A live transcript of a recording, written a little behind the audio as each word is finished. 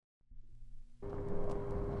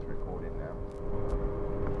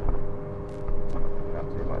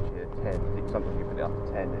it up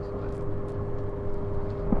to 10 this time.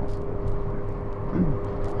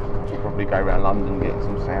 Should probably go around London and get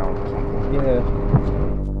some sound or something. Yeah.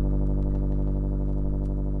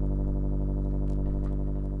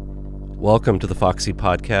 Welcome to the Foxy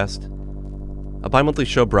Podcast, a bi-monthly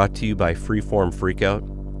show brought to you by Freeform Freakout.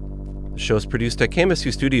 The show is produced at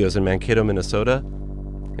KMSU Studios in Mankato, Minnesota,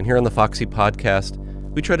 and here on the Foxy Podcast,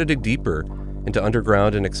 we try to dig deeper into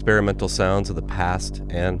underground and experimental sounds of the past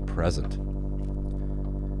and present.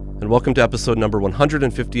 And welcome to episode number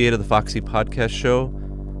 158 of the Foxy Podcast show.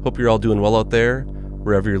 Hope you're all doing well out there,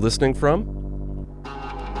 wherever you're listening from.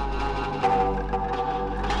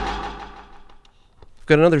 I've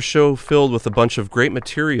got another show filled with a bunch of great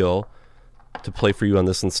material to play for you on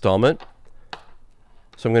this installment.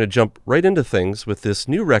 So I'm going to jump right into things with this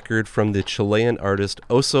new record from the Chilean artist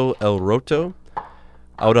Oso El Roto,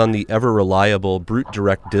 out on the ever-reliable Brute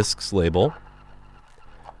Direct Discs label.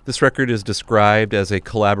 This record is described as a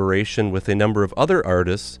collaboration with a number of other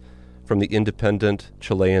artists from the independent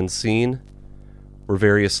Chilean scene, where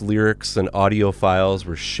various lyrics and audio files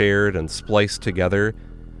were shared and spliced together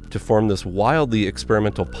to form this wildly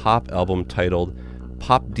experimental pop album titled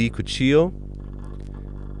Pop de Cuchillo,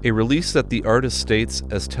 a release that the artist states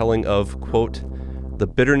as telling of, quote, the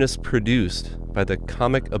bitterness produced by the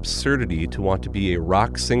comic absurdity to want to be a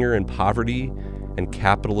rock singer in poverty and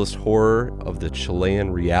capitalist horror of the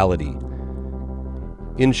Chilean reality.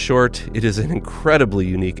 In short, it is an incredibly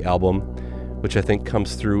unique album, which I think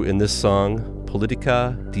comes through in this song,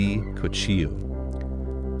 Politica de Cuchillo.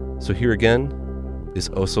 So here again is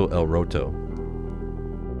Oso El Roto.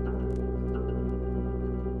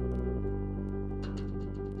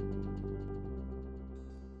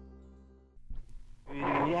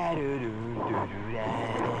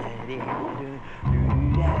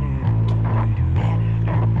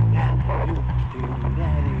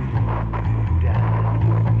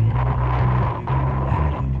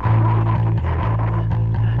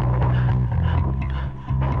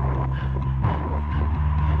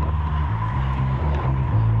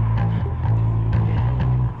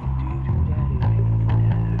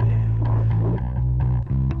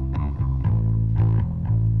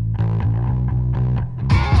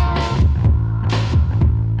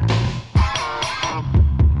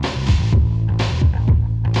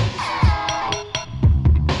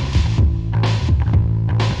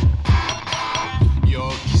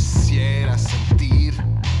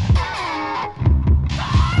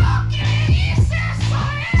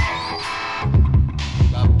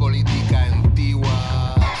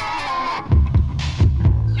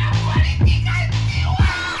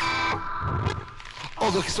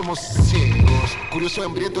 Somos ciegos, curioso,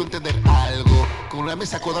 hambriento de entender algo, con una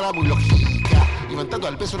mesa cuadrada muy lógica, levantando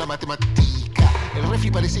al peso una matemática. El refri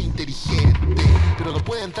parece inteligente, pero no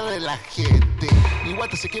puede entrar en la gente. Mi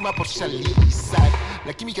guata se quema por salizar,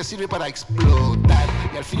 la química sirve para explotar,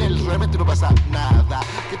 y al final realmente no pasa nada,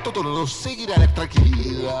 que todo nos seguirá la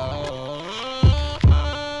tranquilidad.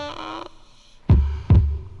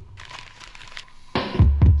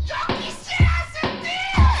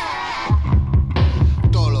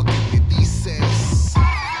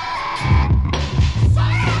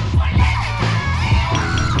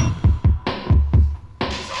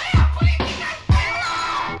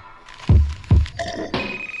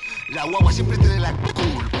 La guagua siempre tiene la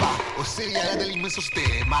culpa, o sería la del inmenso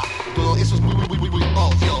sistema. Todo eso es muy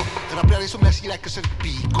obvio. Rapear eso me hacía crecer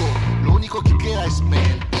pico. Lo único que queda es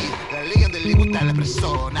mentir. La ley donde le gusta a la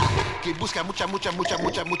persona que busca mucha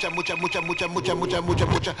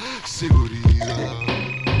seguridad.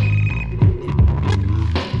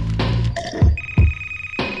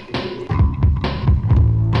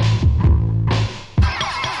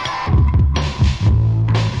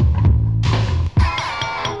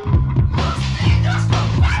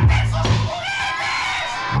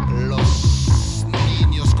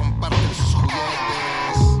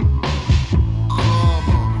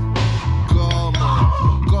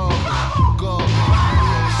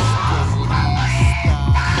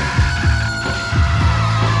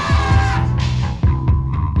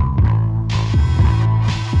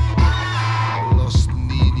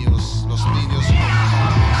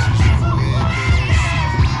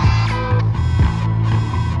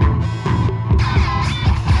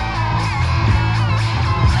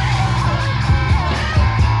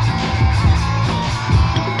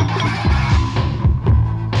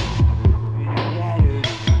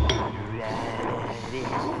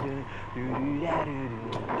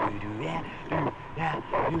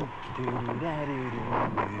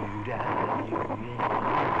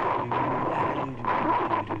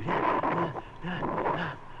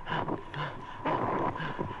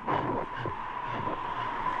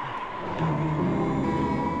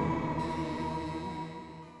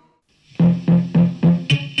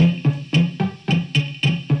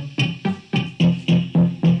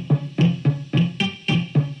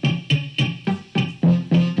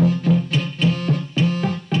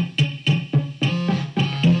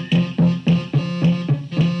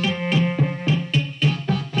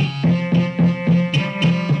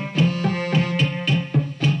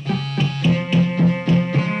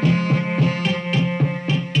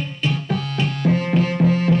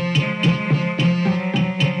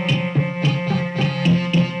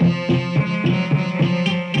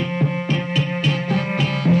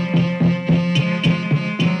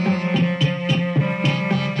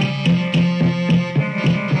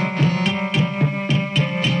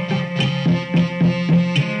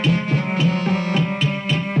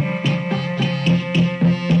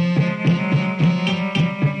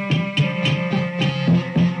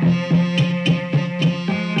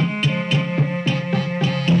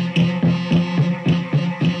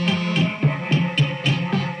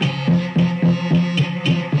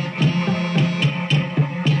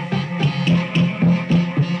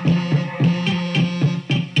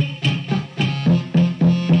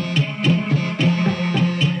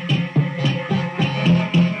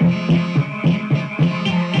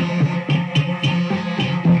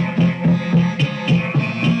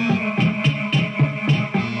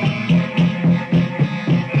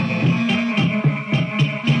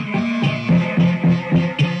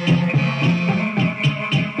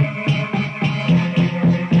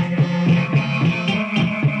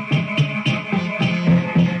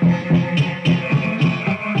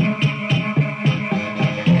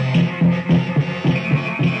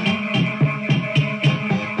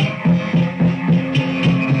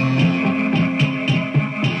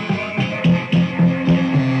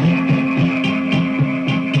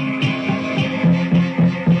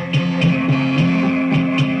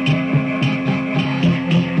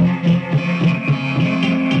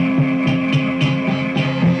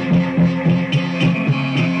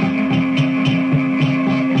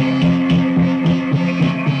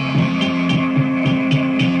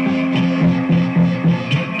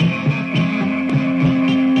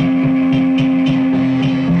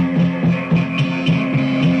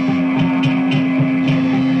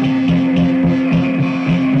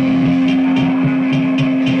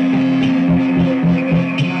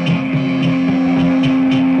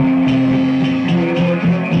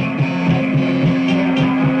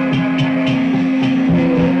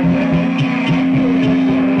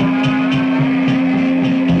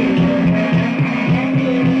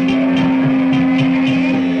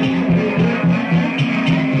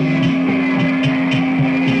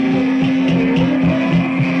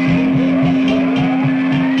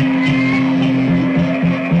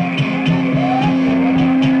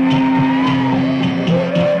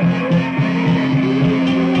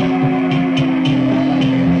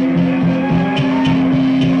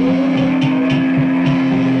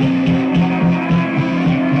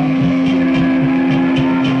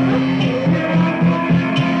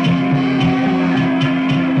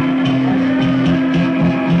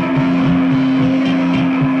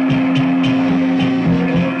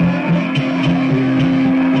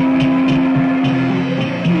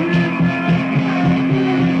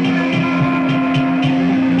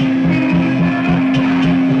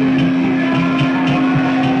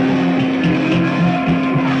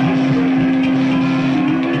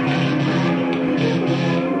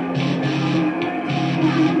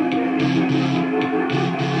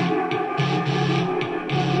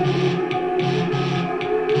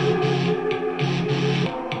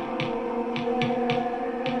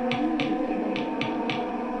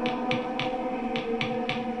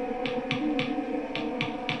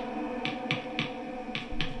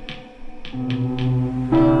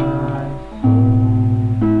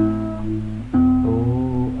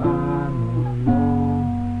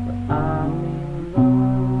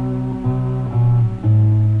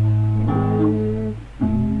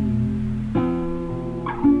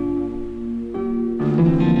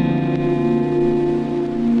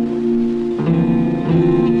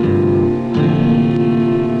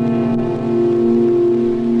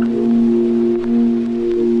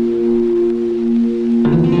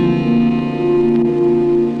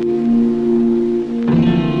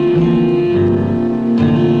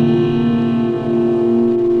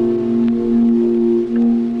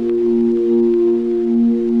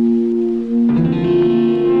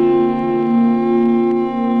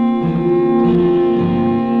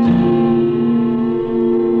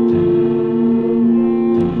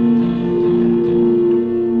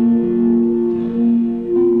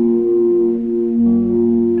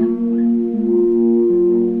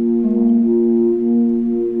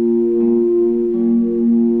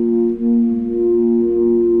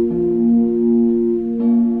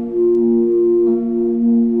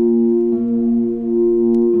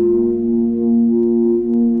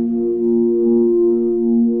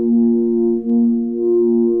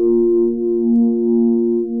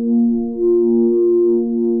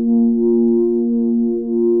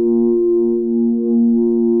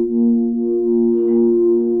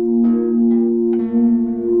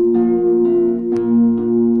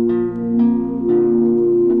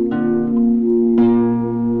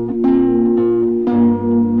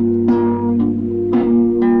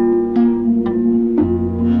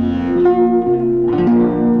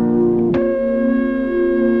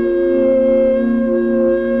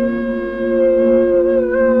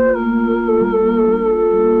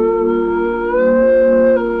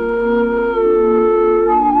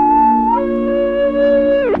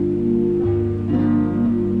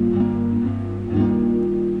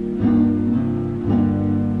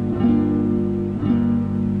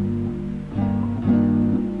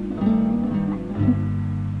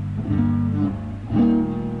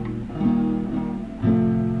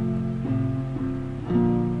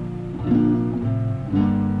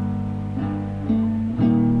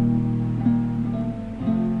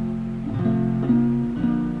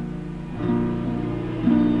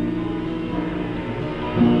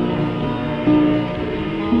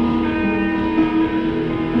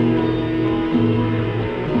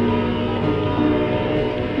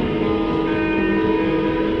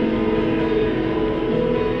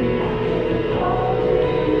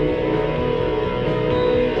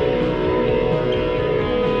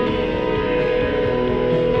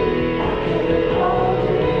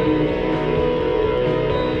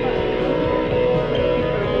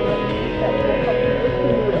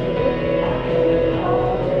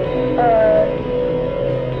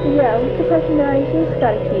 depression, guys, you just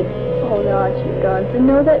gotta keep holding on to your guns and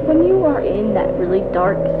know that when you are in that really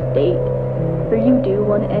dark state where you do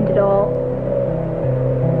want to end it all,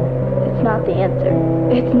 it's not the answer.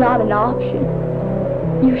 It's not an option.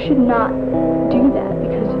 You should not do that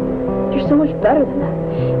because you're so much better than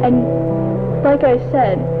that. And like I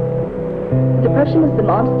said, depression is the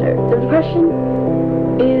monster. The depression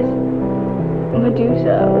is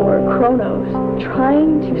Medusa or Kronos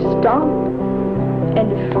trying to stomp and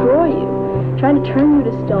destroy you, trying to turn you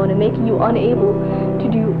to stone and making you unable to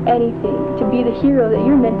do anything, to be the hero that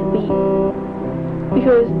you're meant to be.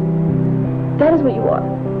 Because that is what you are.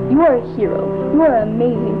 You are a hero. You are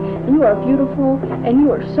amazing, and you are beautiful, and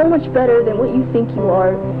you are so much better than what you think you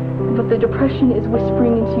are. But the depression is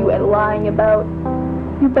whispering into you and lying about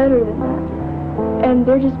you're better than that. And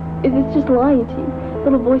it's just lying to you.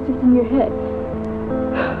 Little voices in your head.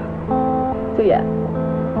 So yeah,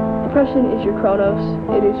 depression is your Kronos,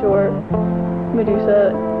 it is your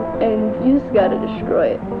Medusa, and you just gotta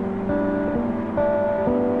destroy it.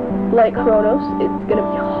 Like Kronos, it's gonna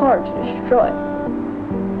be hard to destroy.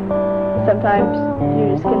 Sometimes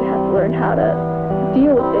you're just gonna have to learn how to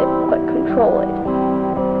deal with it, but control it.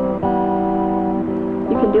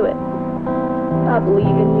 You can do it. I believe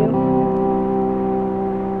in you.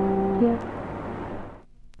 Yeah.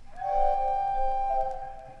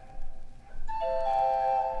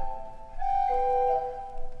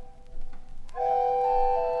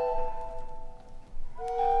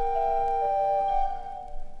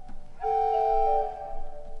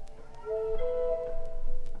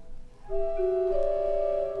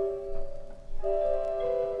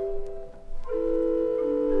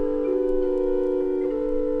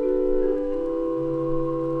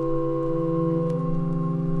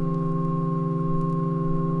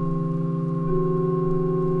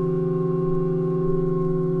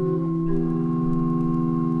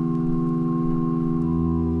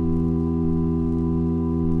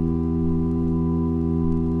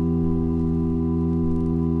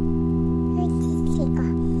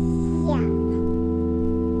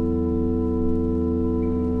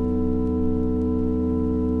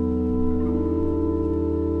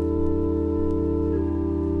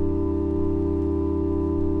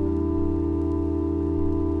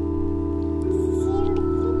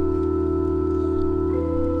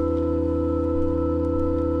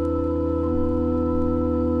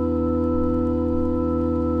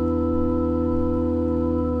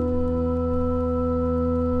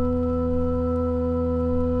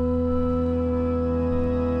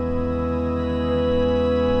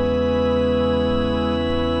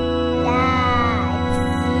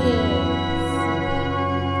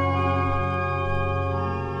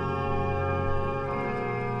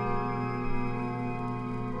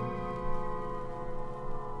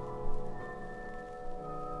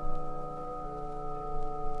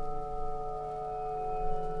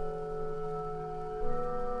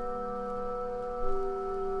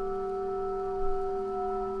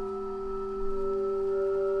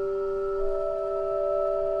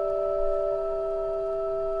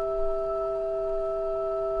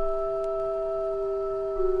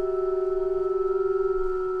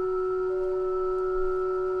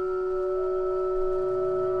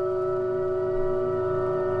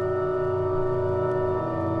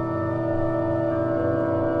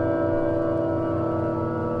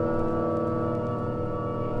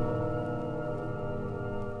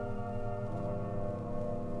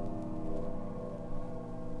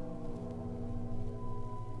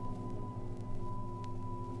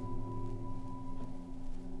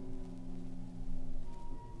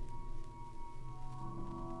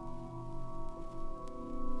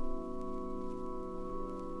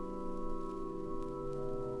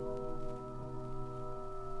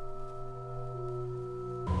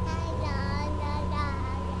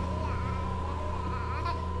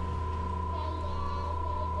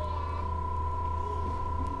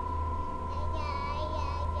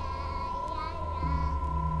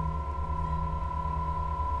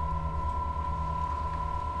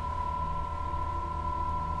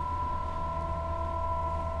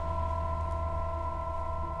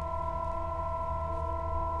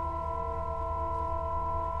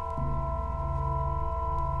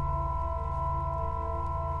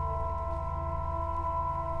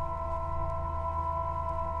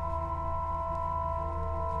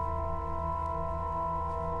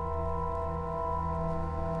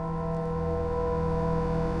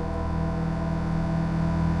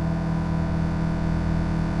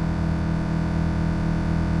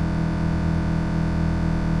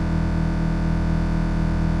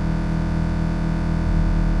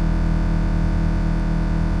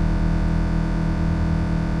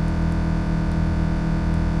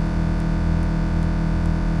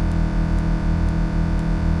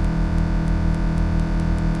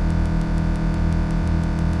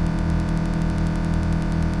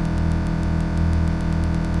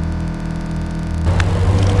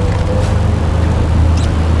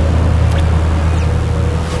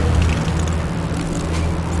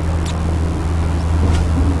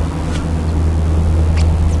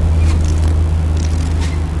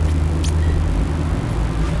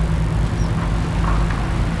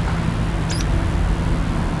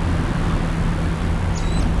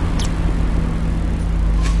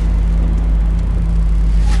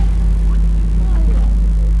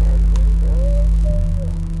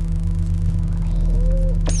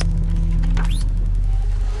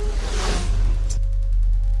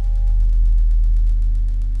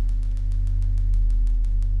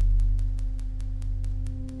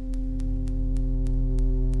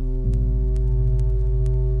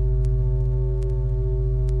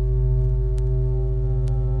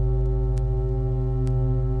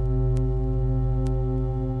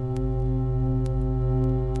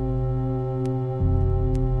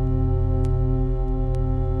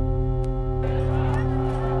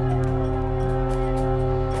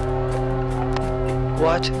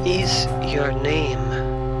 What is your name?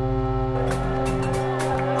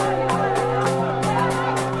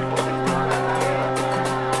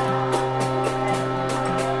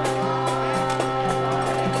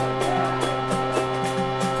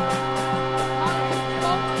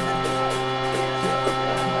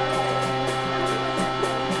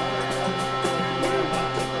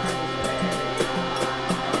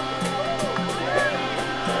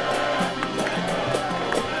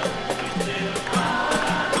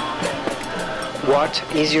 What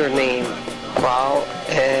is your name? Qual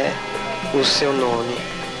é o seu nome?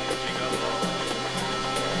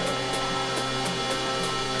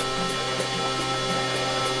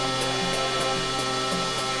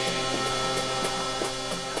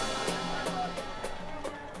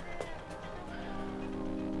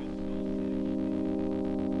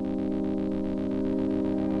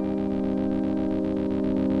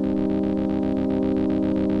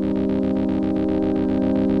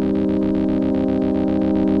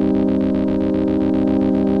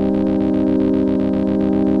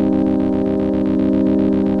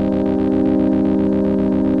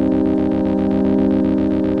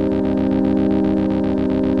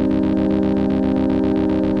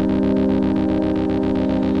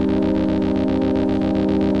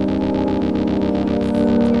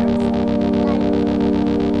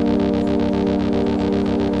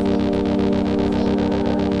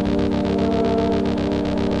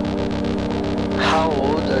 How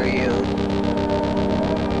old are you?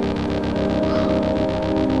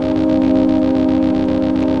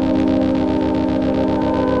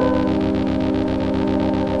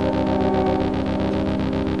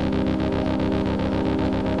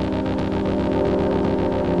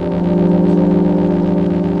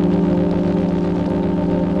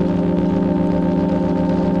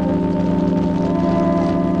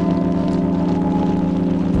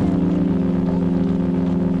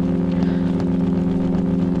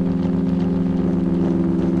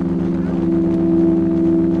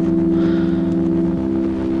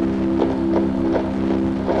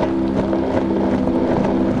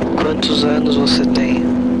 Quantos anos você tem?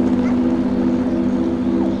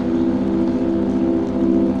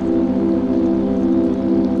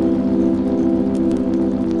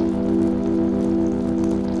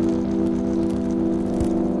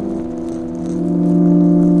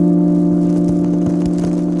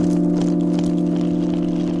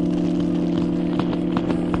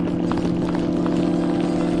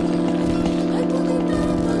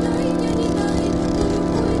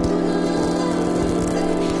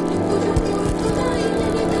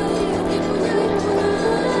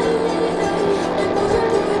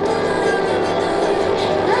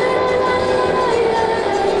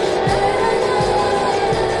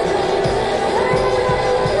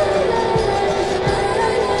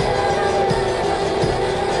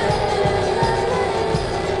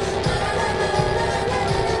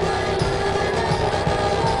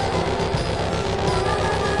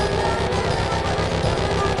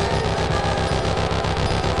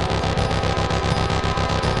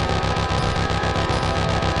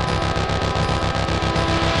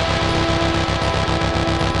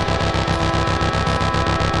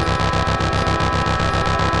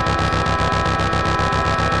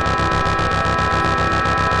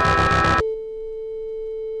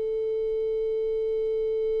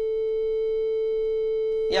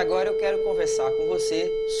 E agora eu quero conversar com você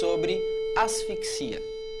sobre asfixia.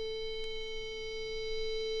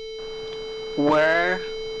 Where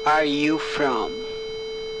are you from?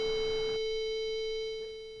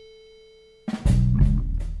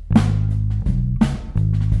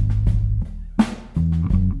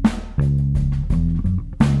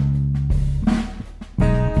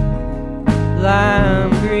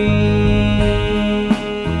 Lime green,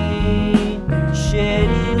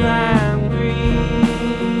 shady lime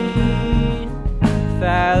green,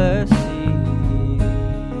 fallacy.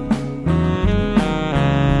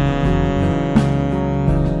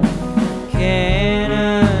 Can't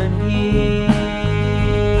unhear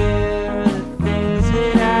the things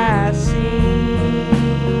that I see.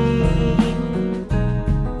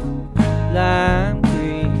 Lime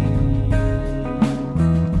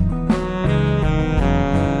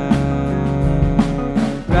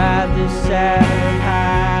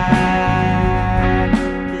satisfied,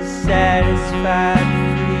 dissatisfied,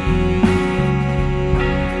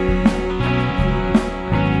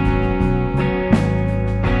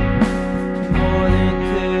 more than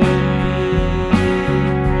could be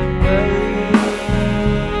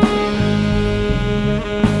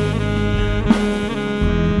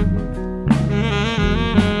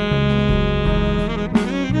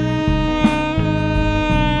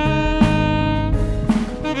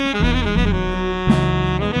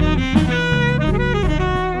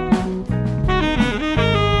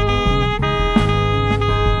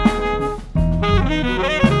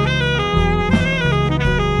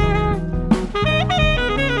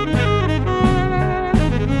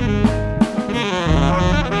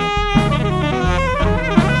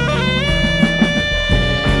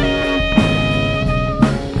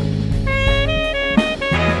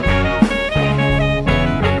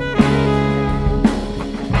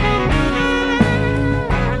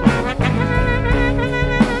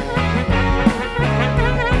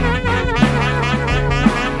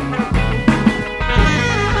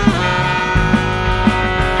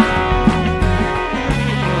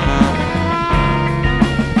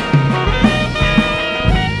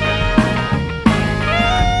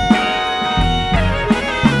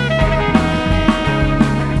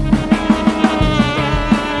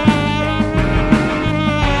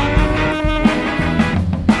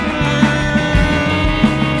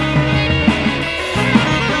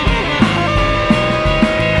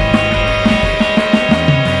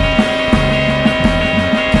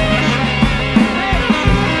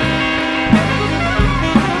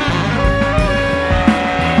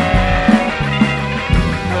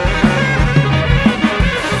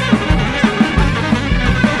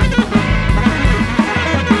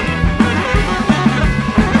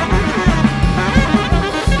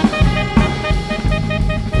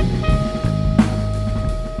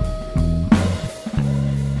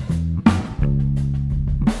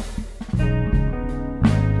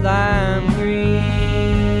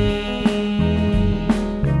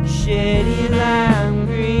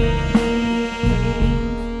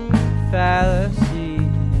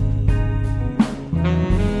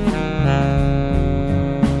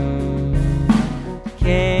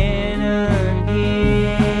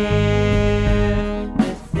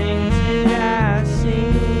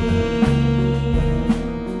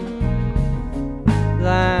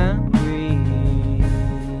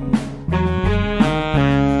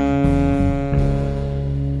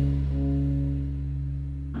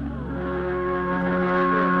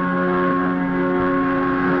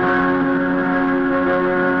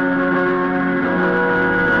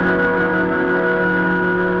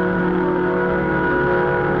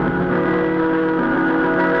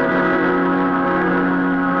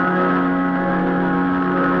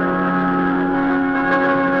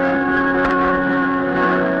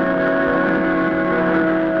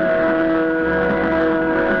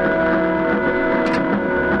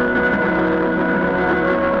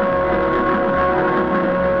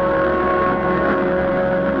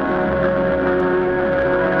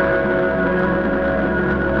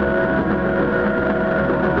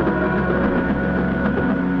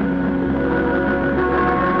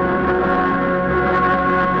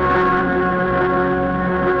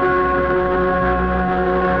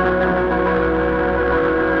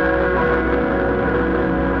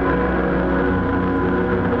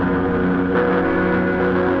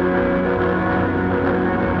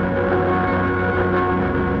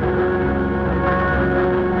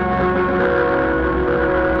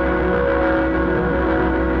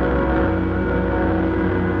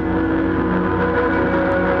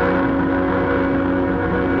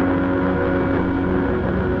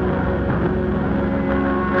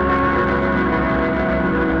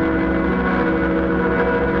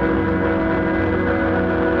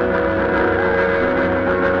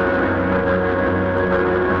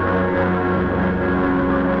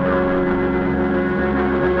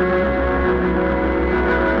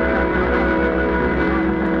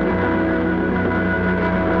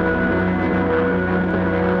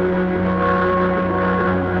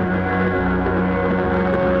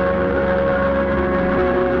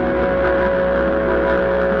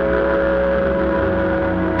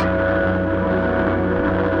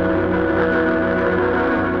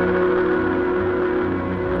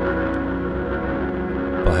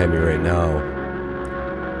right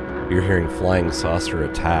now, you're hearing Flying Saucer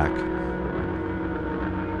Attack,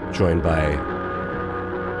 joined by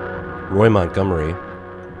Roy Montgomery,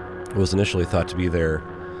 who was initially thought to be their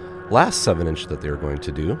last 7-inch that they were going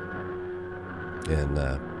to do,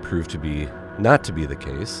 and proved to be not to be the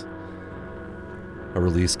case. A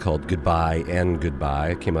release called Goodbye and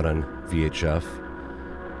Goodbye came out on VHF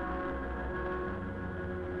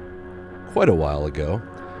quite a while ago,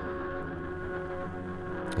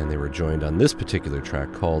 and they were joined on this particular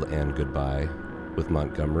track called And Goodbye with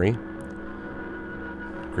Montgomery,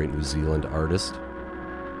 great New Zealand artist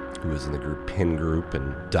who was in the group Pin Group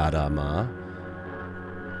and Dada Ma.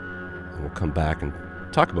 And we'll come back and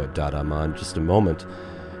talk about Dada Ma in just a moment.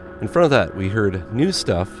 In front of that, we heard new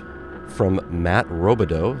stuff from Matt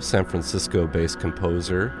Robideau, San Francisco-based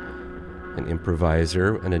composer and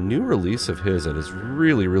improviser, and a new release of his that is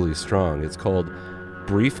really, really strong. It's called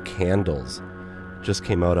Brief Candles. Just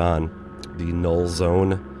came out on the Null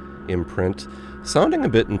Zone imprint, sounding a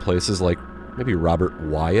bit in places like maybe Robert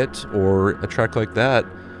Wyatt, or a track like that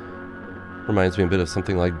reminds me a bit of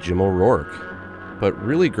something like Jim O'Rourke. But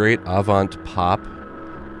really great avant pop,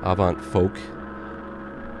 avant folk,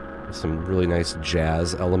 some really nice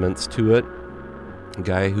jazz elements to it. A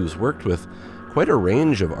guy who's worked with quite a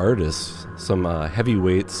range of artists, some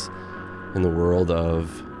heavyweights in the world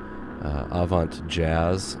of avant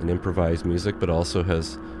jazz and improvised music, but also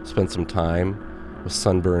has spent some time with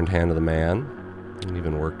Sunburned Hand of the Man, and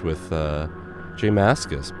even worked with Jay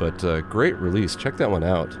Mascis. But great release, check that one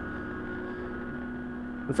out.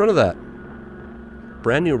 In front of that,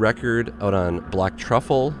 brand new record out on Black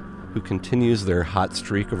Truffle, who continues their hot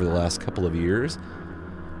streak over the last couple of years.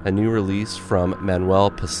 A new release from Manuel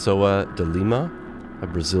Pessoa de Lima, a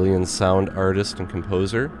Brazilian sound artist and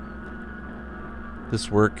composer. This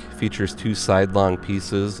work features 2 side-long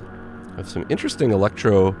pieces of some interesting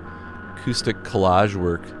electro-acoustic collage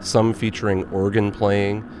work, some featuring organ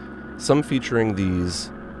playing, some featuring these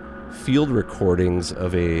field recordings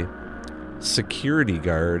of a security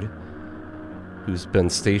guard who's been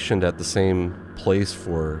stationed at the same place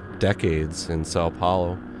for decades in Sao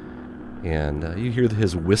Paulo. And you hear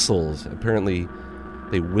his whistles. Apparently,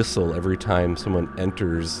 they whistle every time someone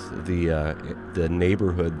enters the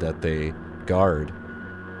neighborhood that they guard.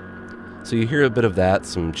 So you hear a bit of that,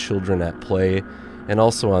 some children at play, and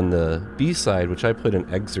also on the B-side, which I played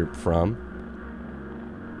an excerpt from,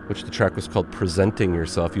 which the track was called Presenting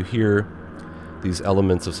Yourself, you hear these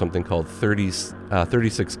elements of something called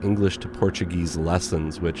 36 English to Portuguese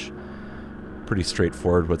lessons, which pretty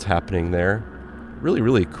straightforward what's happening there. Really,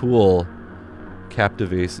 really cool,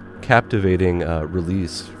 captivating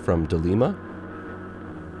release from De Lima.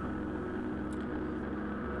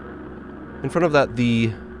 In front of that,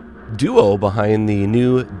 the duo behind the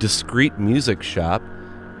new Discreet Music Shop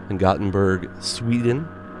in Gothenburg, Sweden.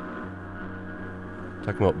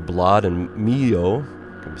 Talking about Blood and Mio.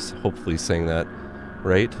 I'm hopefully saying that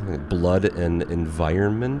right. Blood and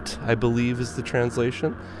Environment, I believe, is the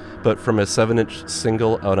translation. But from a 7-inch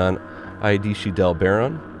single out on Aidici del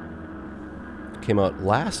Baron. Came out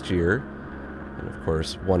last year. And of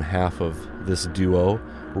course, one half of this duo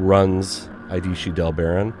runs Aidici del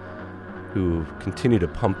Baron, who continue to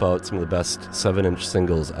pump out some of the best 7-inch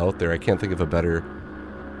singles out there. I can't think of a better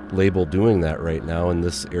label doing that right now in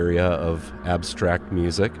this area of abstract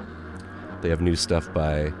music. They have new stuff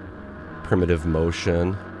by Primitive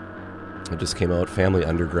Motion. It just came out, Family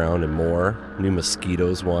Underground and more. New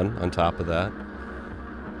Mosquitoes one on top of that.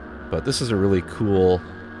 But this is a really cool,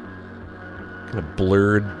 kind of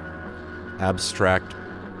blurred, abstract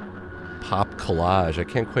pop collage. I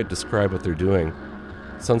can't quite describe what they're doing.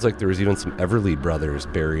 Sounds like there was even some Everly Brothers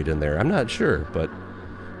buried in there. I'm not sure, but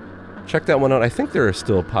check that one out. I think there are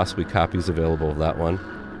still possibly copies available of that one.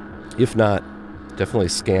 If not, definitely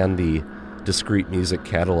scan the Discreet Music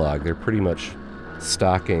catalog. They're pretty much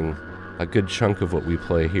stocking a good chunk of what we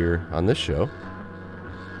play here on this show.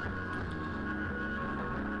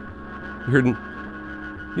 We heard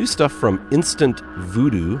new stuff from Instant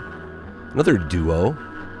Voodoo, another duo,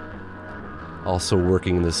 also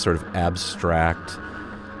working in this sort of abstract,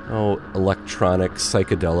 electronic,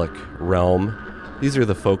 psychedelic realm. These are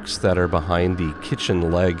the folks that are behind the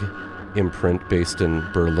Kitchen Leg imprint based in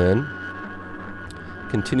Berlin.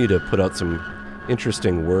 Continue to put out some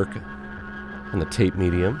interesting work on the tape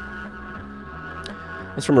medium.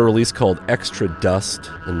 That's from a release called Extra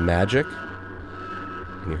Dust and Magic.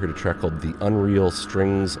 And you heard a track called The Unreal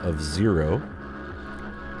Strings of Zero.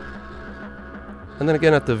 And then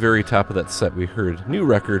again at the very top of that set, we heard new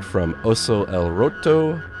record from Oso El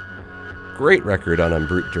Roto. Great record on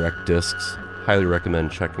Brute Direct Discs. Highly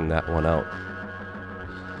recommend checking that one out.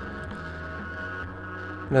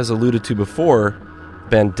 And as alluded to before,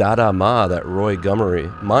 band Dada Ma that Roy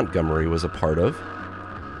Montgomery was a part of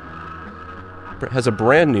has a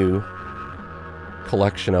brand new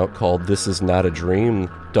collection out called This Is Not a Dream,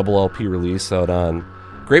 double LP release out on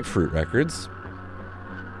Grapefruit Records,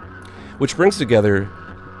 which brings together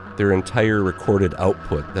their entire recorded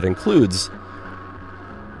output that includes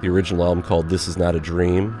the original album called This Is Not a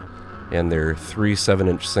Dream and their 3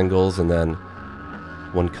 7-inch singles and then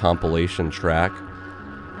one compilation track.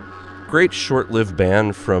 Great short-lived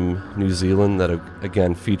band from New Zealand that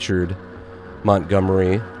again featured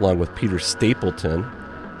Montgomery along with Peter Stapleton,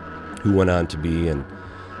 who went on to be in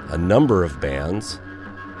a number of bands.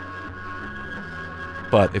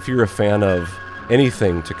 But if you're a fan of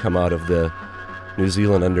anything to come out of the New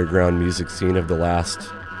Zealand underground music scene of the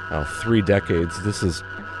last 3 decades, this is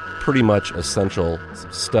pretty much essential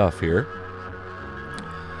stuff here.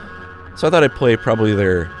 So I thought I'd play probably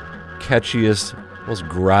their catchiest, most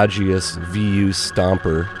garagiest VU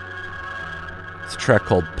stomper. It's a track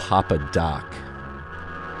called Papa Doc.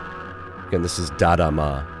 Again, this is Dada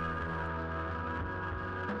Ma.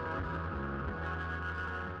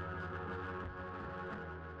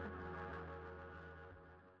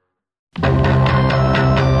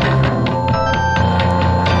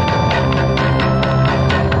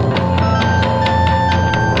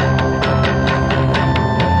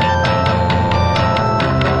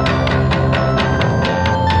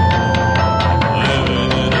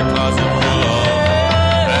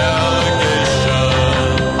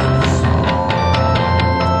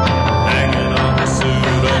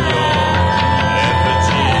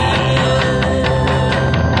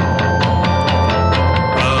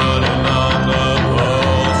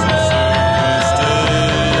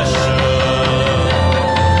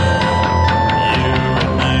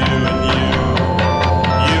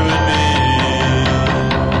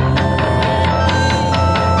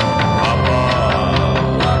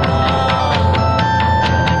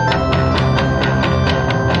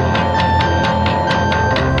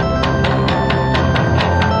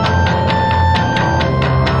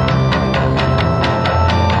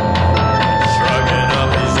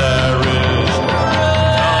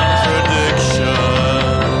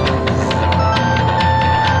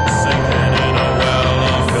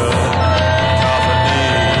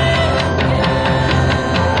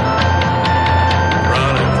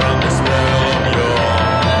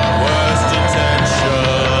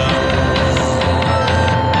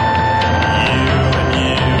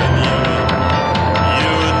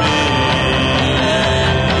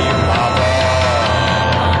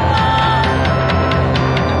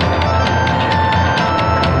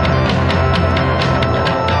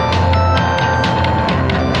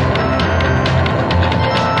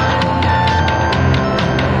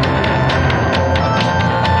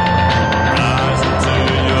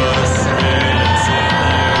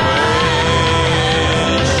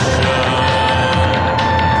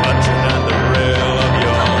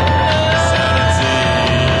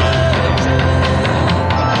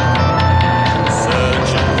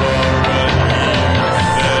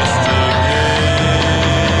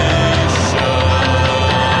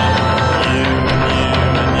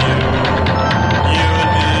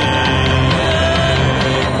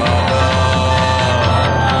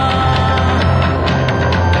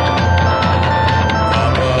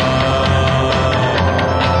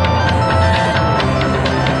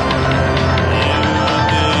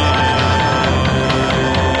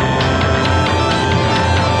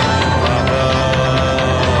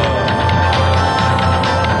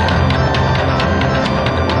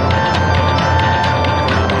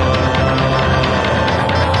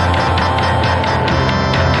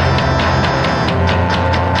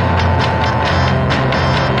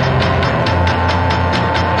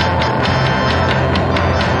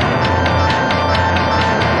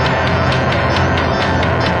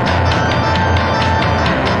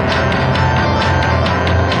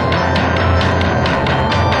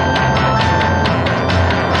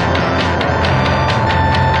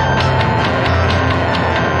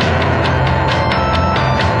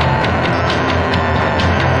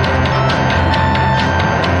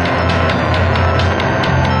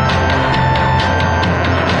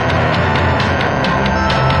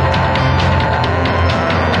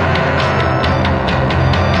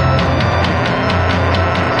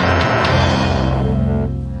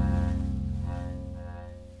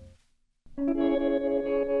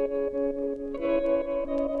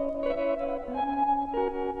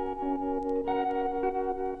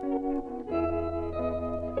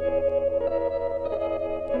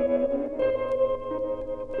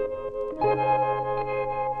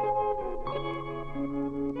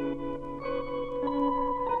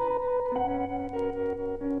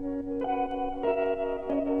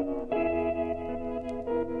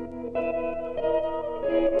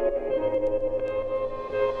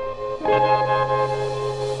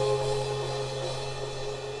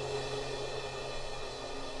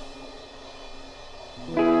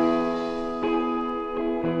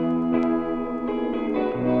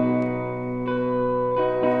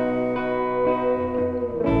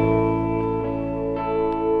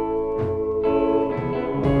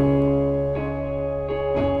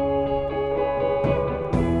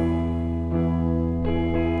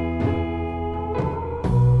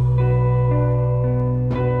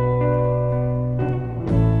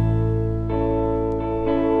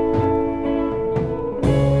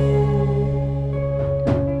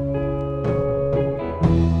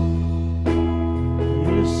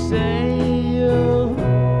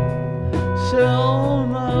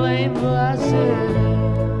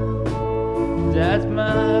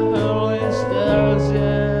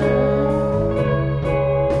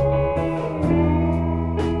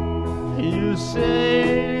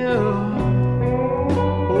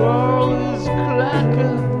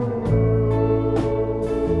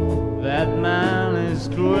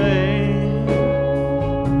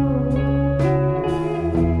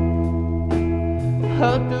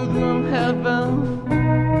 hotter than heaven.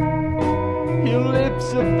 Your lips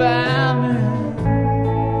are burning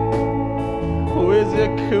with the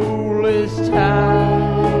coolest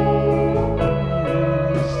eyes.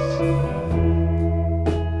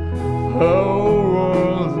 Whole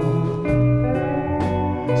world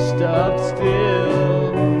stop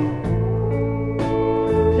still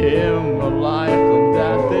in my life on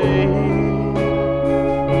that day.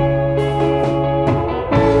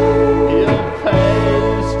 Your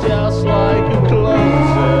face just like a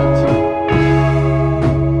closet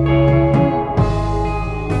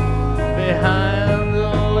behind a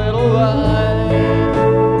little light.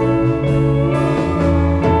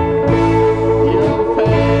 Your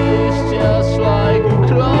face just like a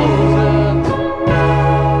closet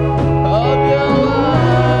of your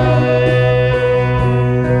life.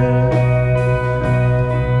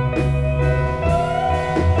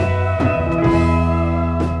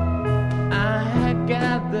 I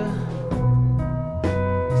got the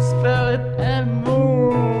spell it and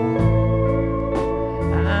more.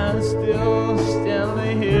 I'm still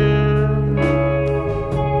standing here.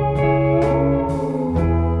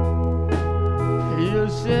 You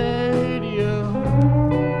said your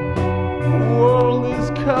world is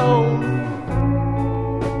cold.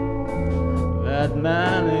 That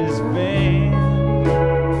man is vain.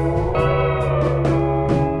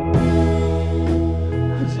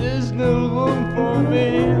 There's no room for me.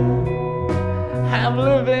 I'm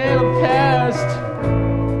living in the past.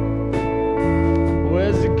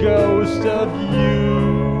 Where's the ghost of you?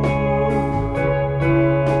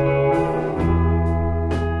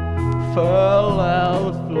 Fell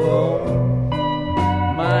out from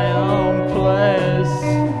my own place.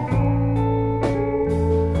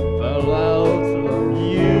 Fell out from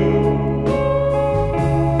you.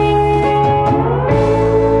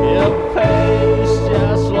 Your face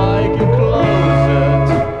just like a closet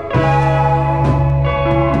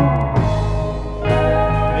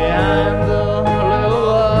behind the little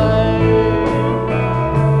light.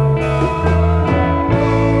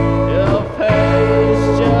 Your face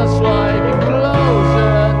just like a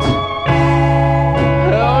closet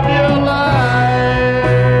of your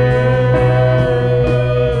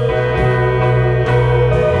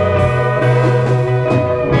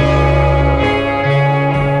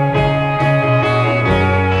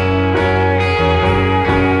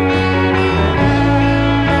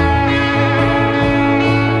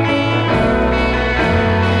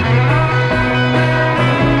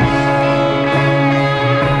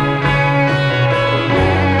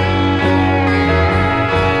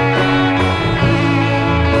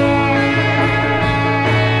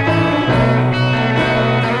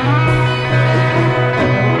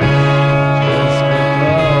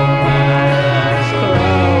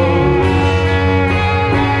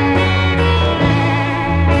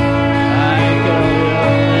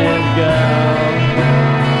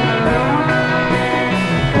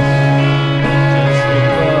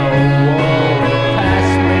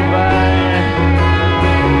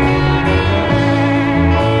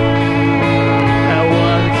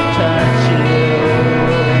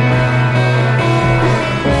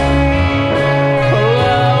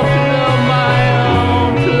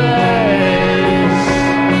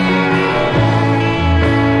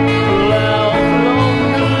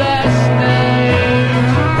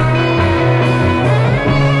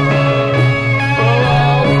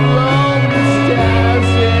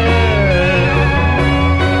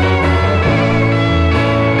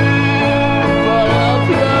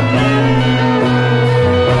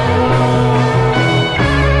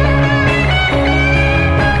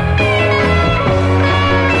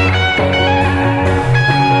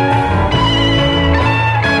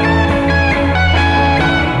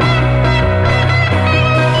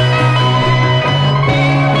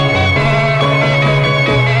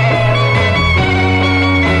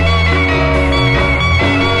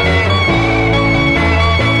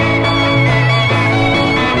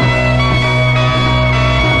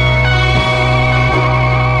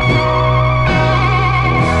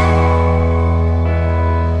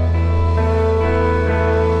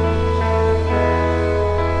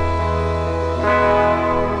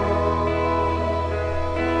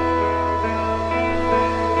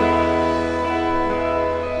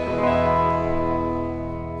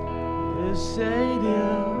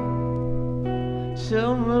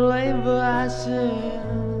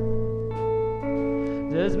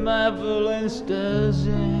There's marvelous stars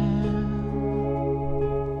in.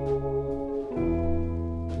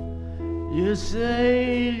 You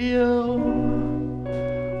say your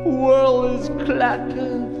world is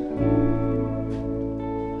cluttered,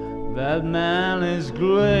 that man is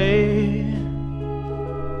great.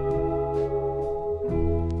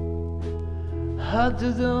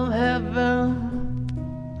 hotter than heaven.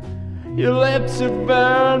 Your lips are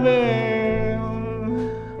burning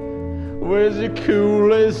with the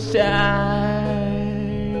coolest eyes.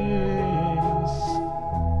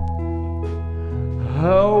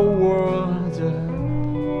 Whole world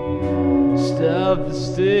stopped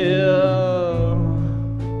still,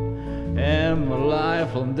 and my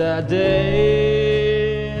life on that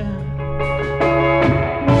day.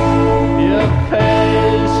 Your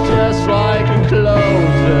face just like a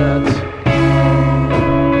closet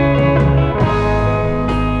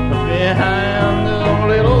behind a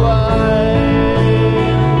little eye.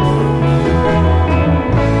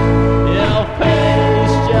 Your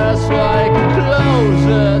face just like a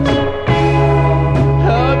closet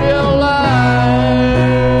of your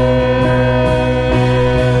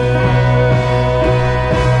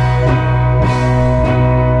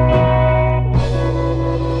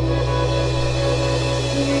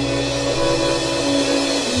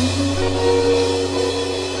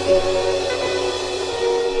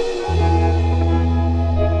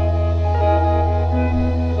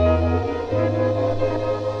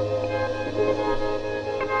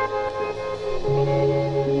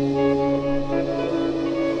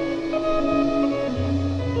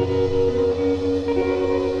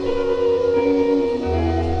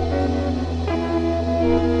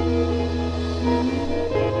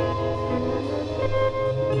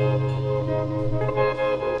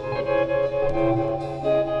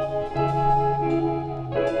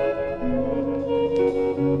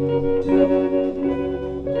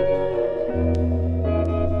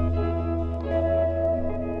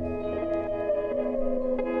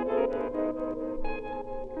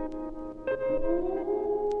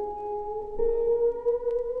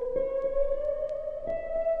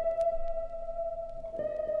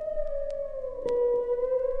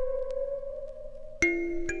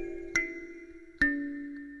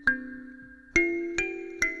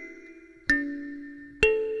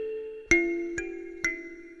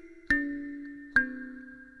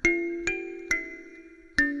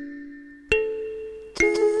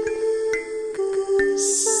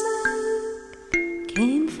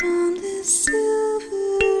came from the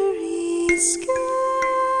silvery sky.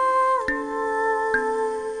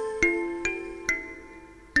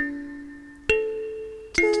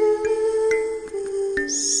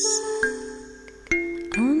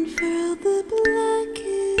 Unfurled the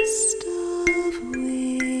blackest of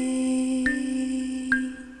wings.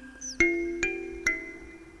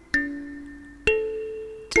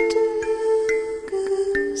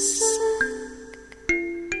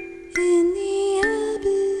 In the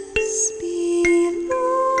abyss below,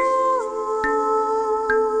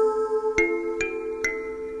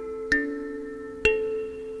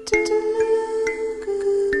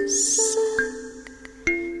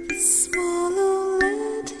 the swallow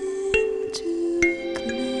let him to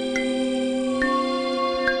claim.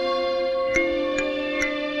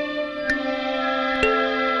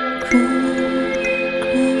 Crow,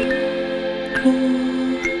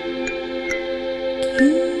 crow,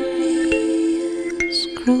 curious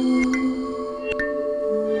crow.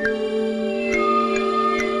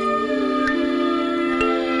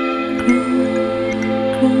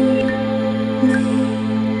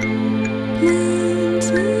 He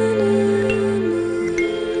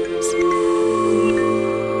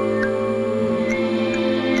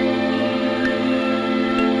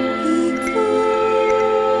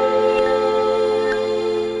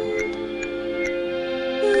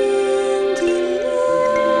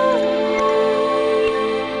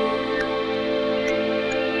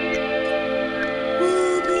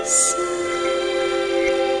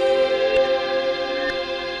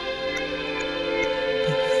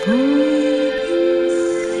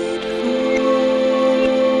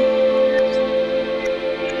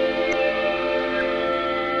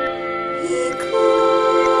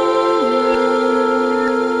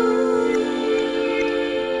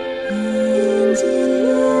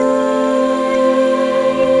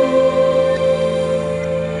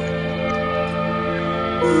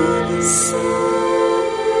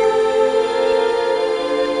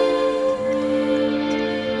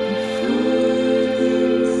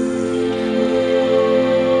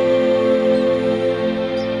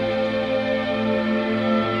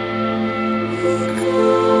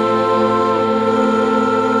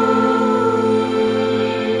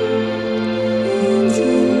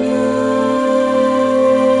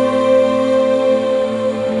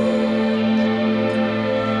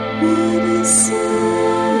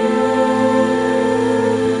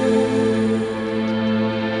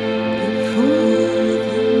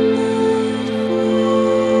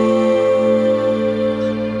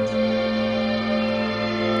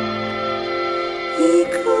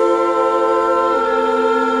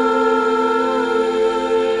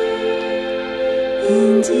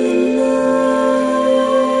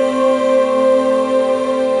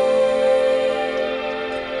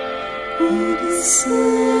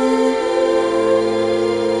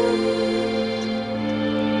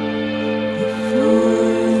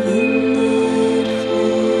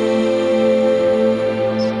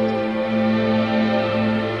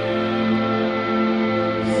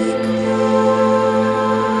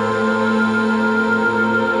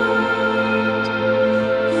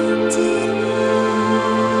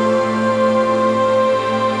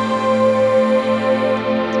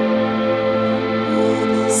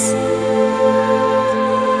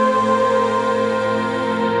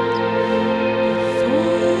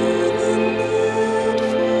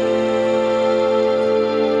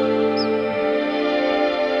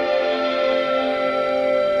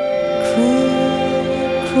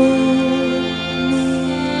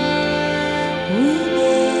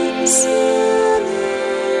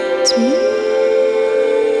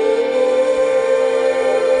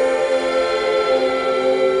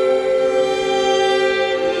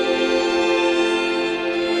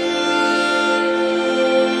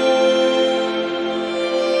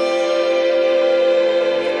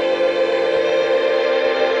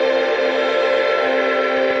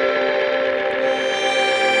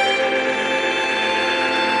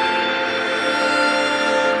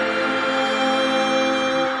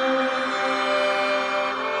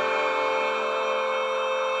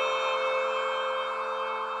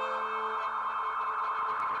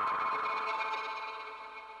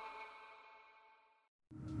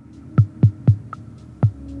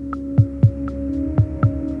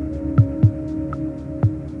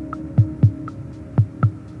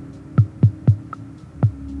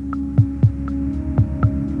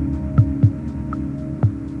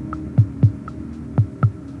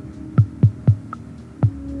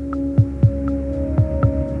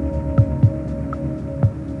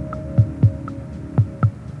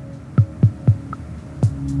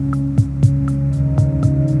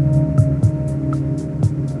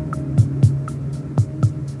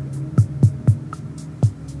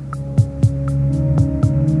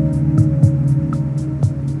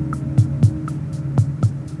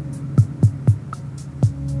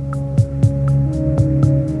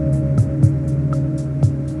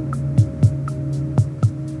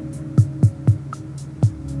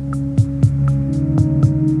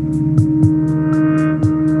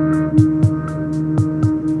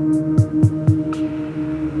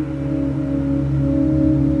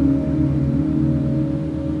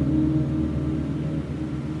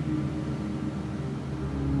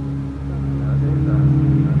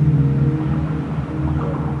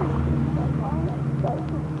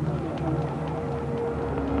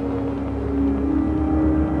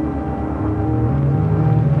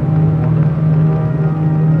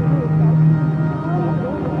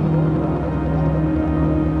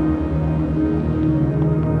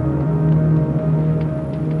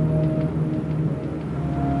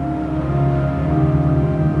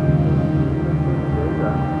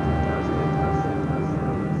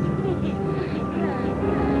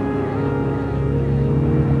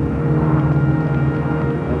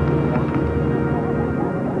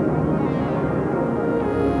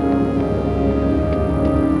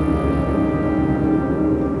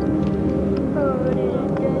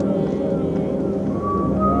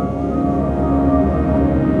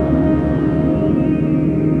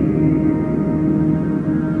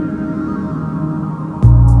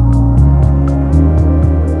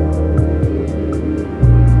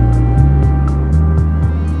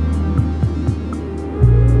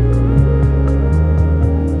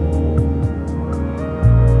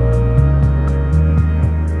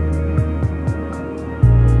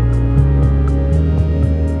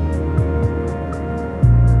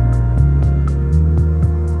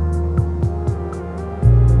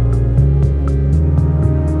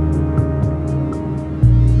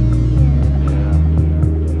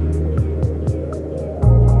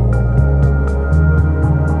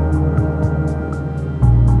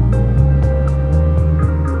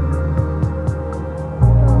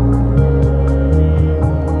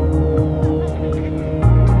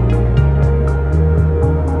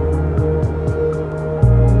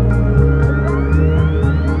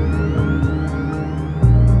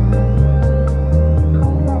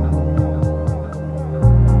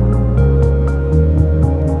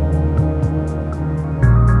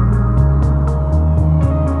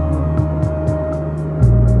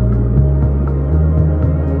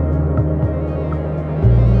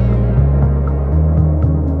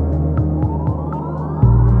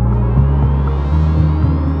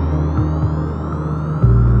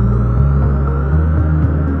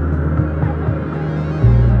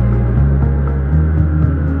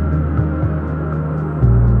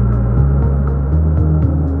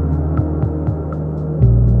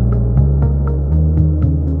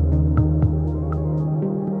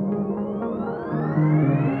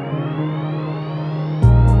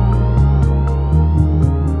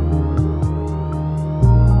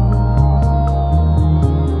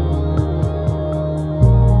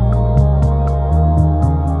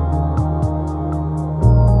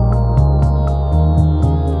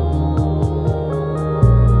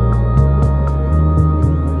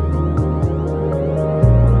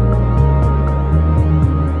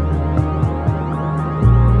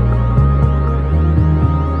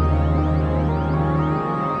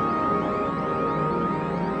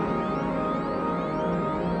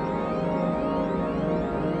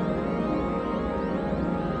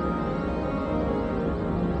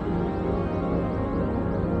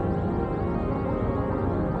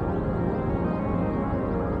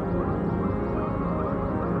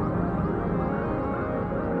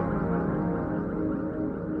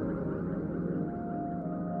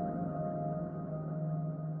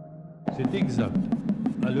C'est exact.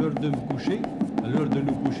 À l'heure de me coucher, à l'heure de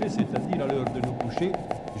nous coucher, c'est-à-dire à l'heure de nous coucher,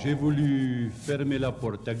 j'ai voulu fermer la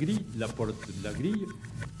porte à grille, la porte de la grille,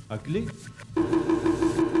 à clé.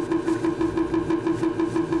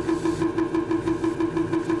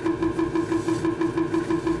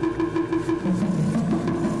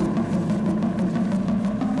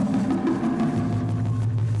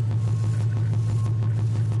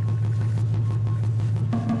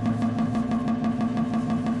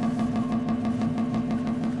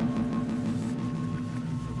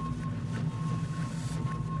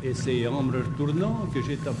 Et c'est en me retournant que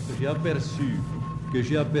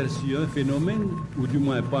j'ai aperçu un phénomène, ou du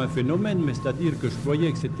moins pas un phénomène, mais c'est-à-dire que je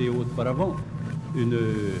croyais que c'était auparavant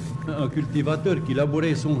un cultivateur qui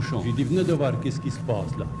labourait son champ. J'ai dit, venez de voir qu'est-ce qui se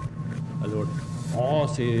passe là. Alors,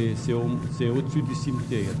 c'est au-dessus du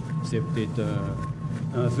cimetière. C'est peut-être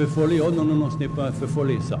un feu follet. Oh non, ce n'est pas un feu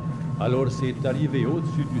follet ça. Alors c'est arrivé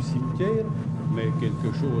au-dessus du cimetière, mais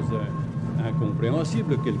quelque chose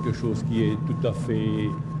incompréhensible, quelque chose qui est tout à fait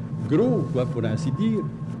gros, quoi, pour ainsi dire.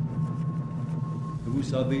 Vous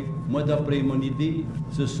savez, moi d'après mon idée,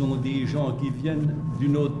 ce sont des gens qui viennent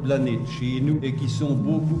d'une autre planète chez nous et qui sont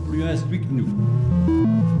beaucoup plus instruits que nous.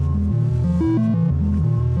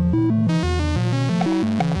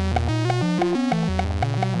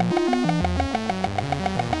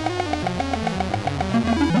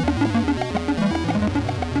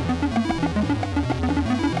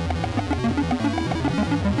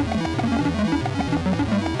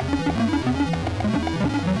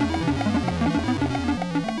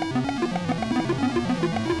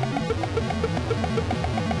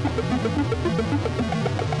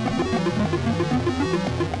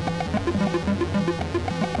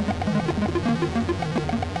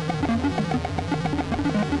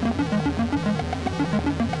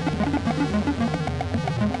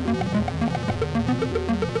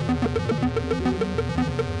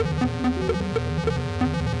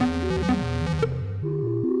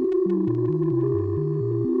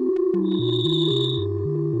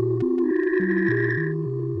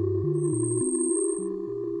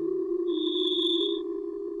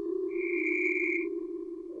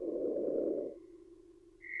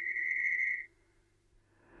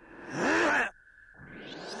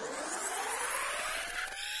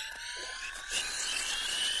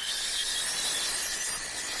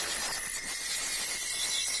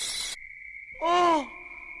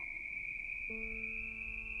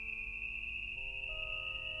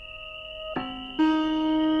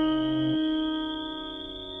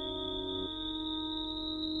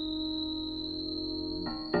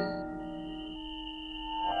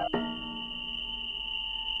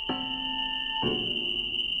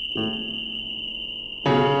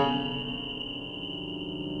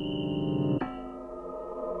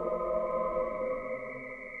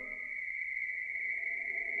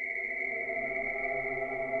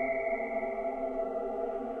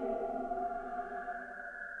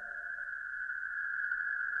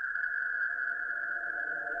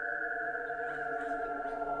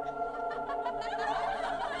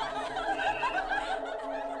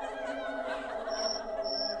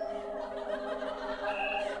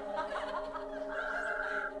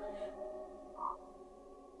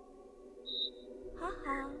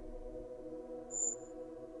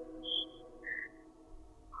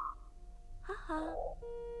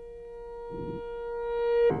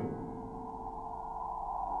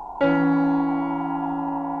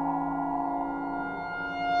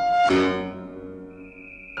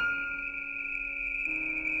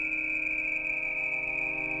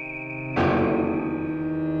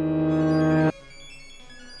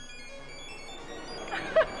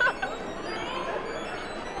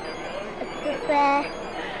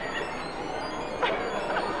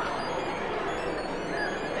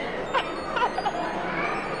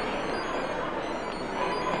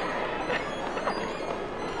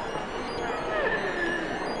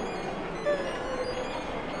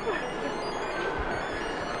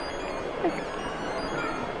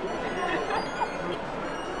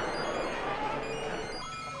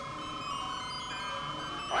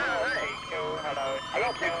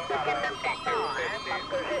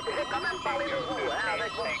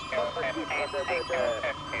 Ils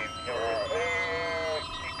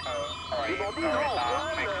m'ont dit non,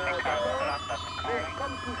 Antoine, d'accord, mais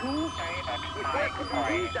comme toujours, il faut être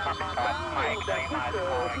muni d'un mandat ou d'un truc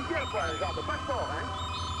officiel, quoi, un genre de passeport, hein.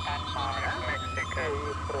 Mexico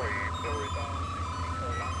 3, Florida, Mexico,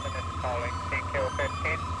 London is calling TQ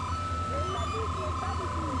 15.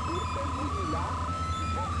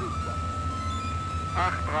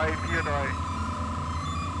 Acht, 3, 4, 3.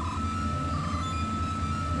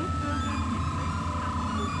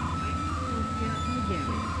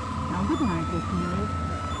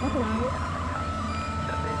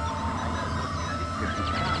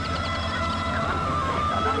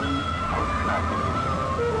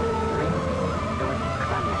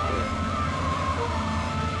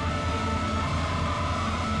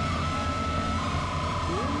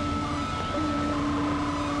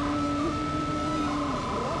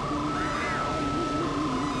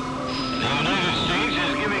 The United States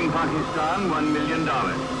is giving Pakistan $1 million.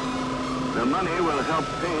 The money will help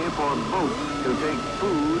pay for boats to take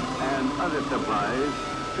food and other supplies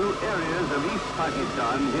to areas of East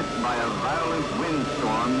Pakistan hit by a violent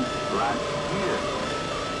windstorm last year.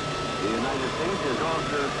 The United States is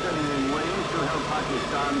also studying ways to help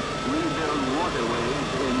Pakistan rebuild waterways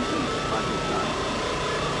in East Pakistan.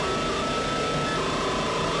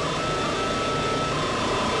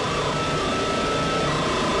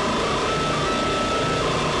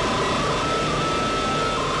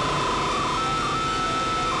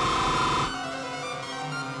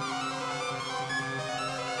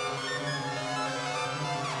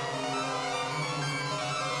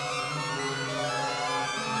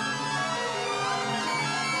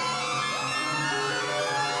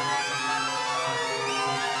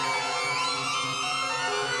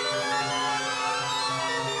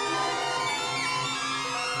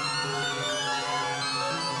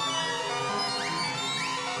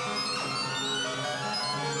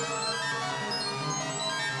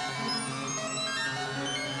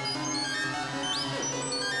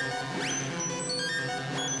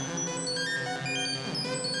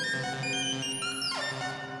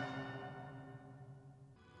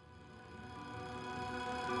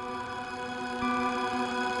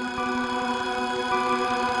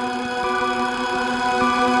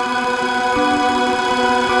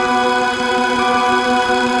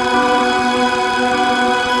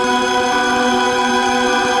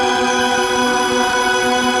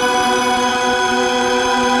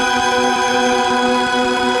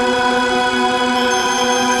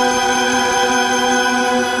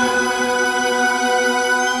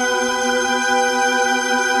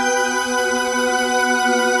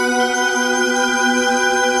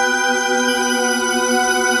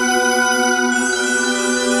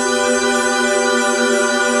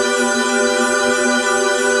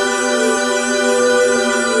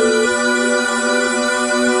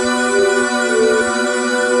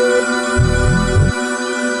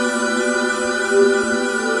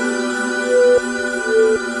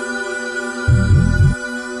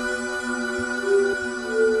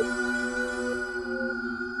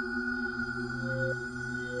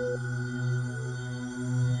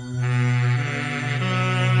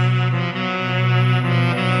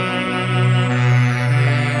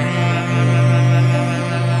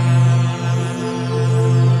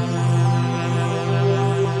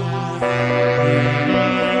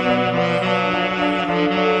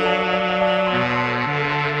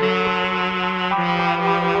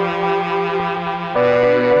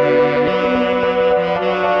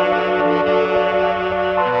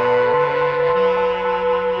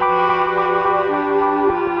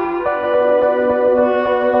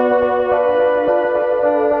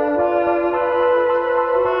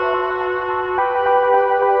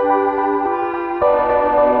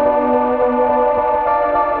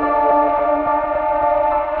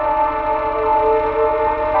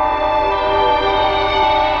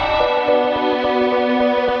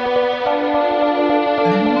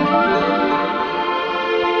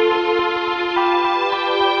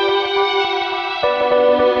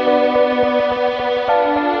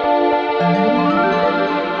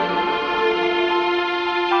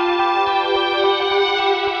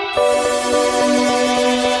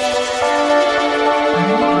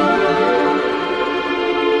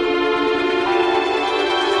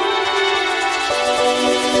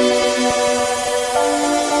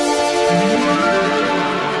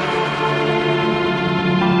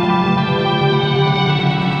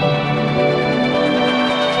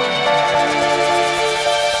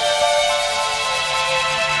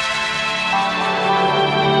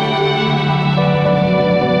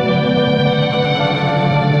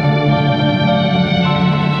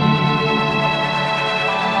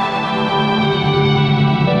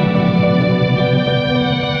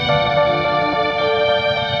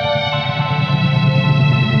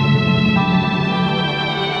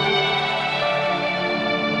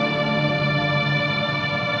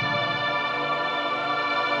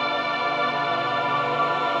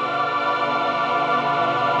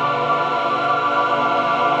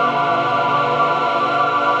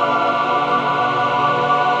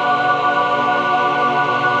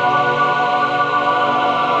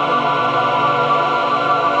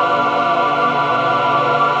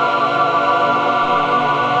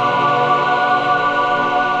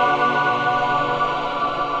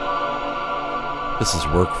 This is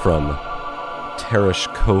work from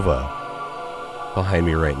Tereshkova behind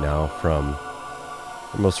me right now from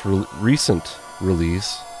the most recent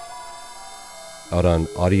release out on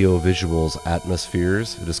Audio Visuals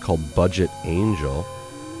Atmospheres. It is called Budget Angel.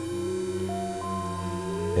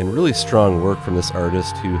 And really strong work from this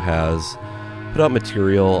artist who has put out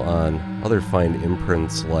material on other fine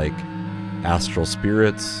imprints like Astral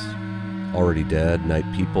Spirits, Already Dead, Night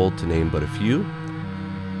People, to name but a few.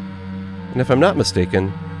 And if I'm not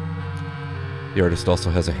mistaken, the artist also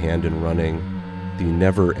has a hand in running the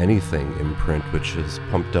Never Anything imprint, which has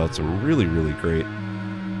pumped out some really, really great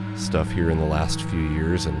stuff here in the last few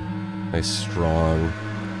years, and nice, strong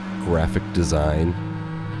graphic design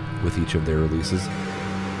with each of their releases.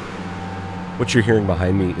 What you're hearing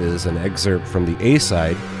behind me is an excerpt from the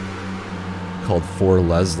A-side called For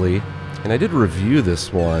Leslie, and I did review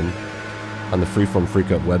this one on the Freeform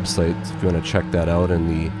Freakout website, so if you want to check that out in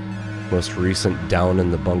the most recent Down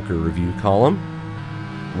in the Bunker review column.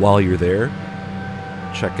 While you're there,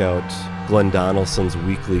 check out Glenn Donaldson's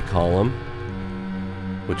weekly column,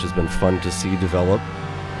 which has been fun to see develop.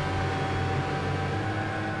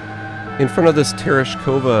 In front of this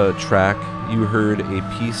Tereshkova track, you heard a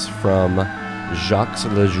piece from Jacques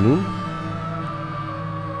Lejeune.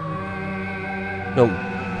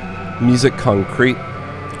 A music concrete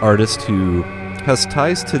artist who has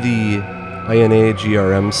ties to the INA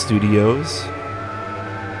GRM studios.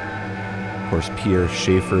 Of course, Pierre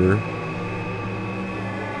Schaeffer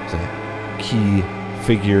is a key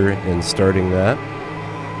figure in starting that.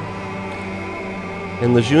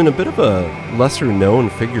 And Lejeune, a bit of a lesser-known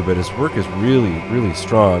figure, but his work is really, really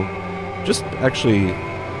strong. Just actually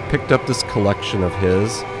picked up this collection of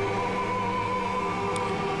his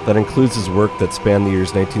that includes his work that spanned the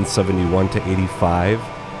years 1971 to 85.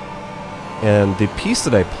 And the piece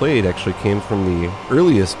that I played actually came from the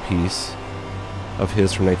earliest piece of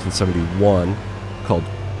his from 1971 called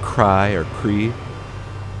Cry or Cree.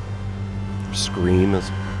 Scream is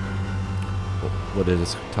what it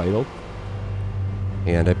is titled.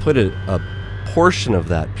 And I played a portion of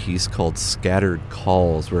that piece called Scattered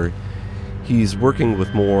Calls, where he's working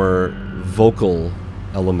with more vocal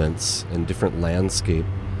elements and different landscape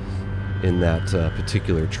in that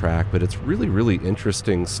particular track, but it's really, really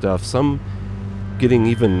interesting stuff. Some getting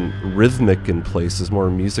even rhythmic in places,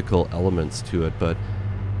 more musical elements to it, but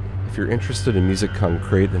if you're interested in music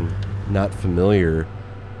concrete and not familiar,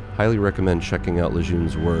 highly recommend checking out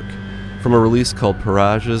Lejeune's work. From a release called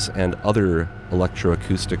Parages and Other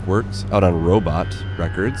Electroacoustic Works, out on Robot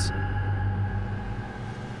Records.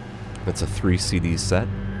 It's a 3 CD set.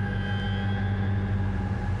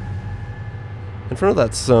 In front of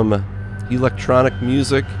that, some electronic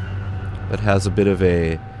music that has a bit of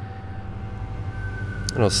a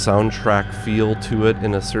soundtrack feel to it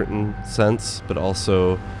in a certain sense, but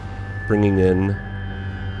also bringing in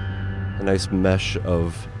a nice mesh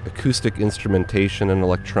of acoustic instrumentation and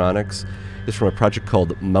electronics. Is from a project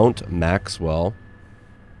called Mount Maxwell,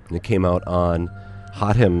 and it came out on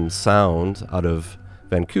Hotheim Sound out of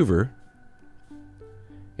Vancouver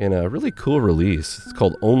in a really cool release. It's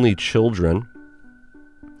called Only Children.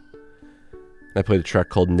 I played a track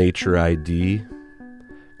called Nature ID.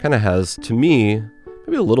 Kind of has, to me,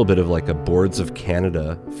 maybe a little bit of like a Boards of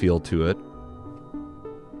Canada feel to it.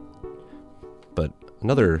 But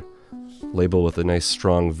another label with a nice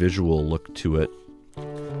strong visual look to it.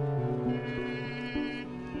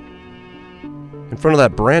 In front of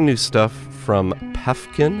that, brand new stuff from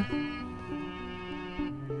Pefkin,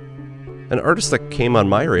 an artist that came on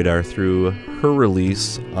my radar through her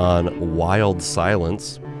release on Wild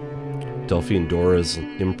Silence, Delphine Dora's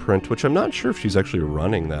imprint, which I'm not sure if she's actually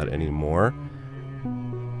running that anymore.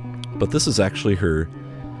 But this is actually her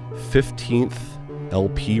 15th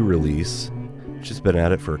LP release. She's been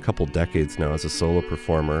at it for a couple decades now as a solo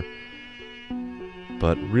performer.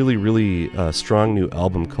 But really, really strong new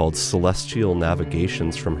album called Celestial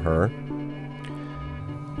Navigations from her.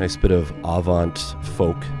 Nice bit of avant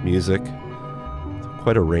folk music.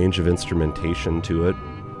 Quite a range of instrumentation to it.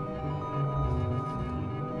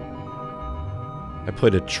 I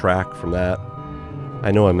played a track from that.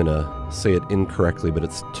 I know I'm going to say it incorrectly, but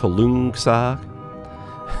it's Tolungsa.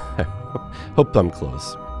 Hope I'm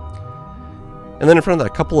close. And then in front of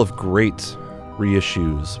that, a couple of great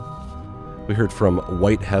reissues. We heard from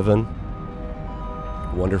White Heaven,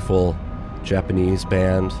 wonderful Japanese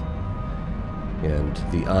band, and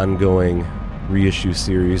the ongoing reissue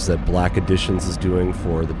series that Black Editions is doing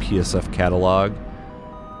for the PSF catalog.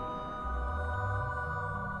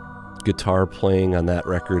 Guitar playing on that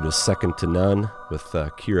record is second to none, with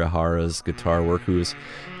Kira Hara's guitar work, who of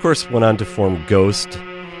course went on to form Ghost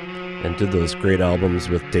and did those great albums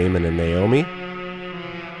with Damon and Naomi.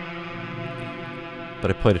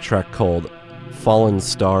 But I played a track called Fallen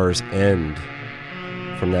Stars End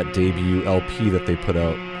from that debut LP that they put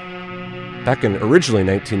out back in originally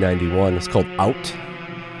 1991. It's called Out.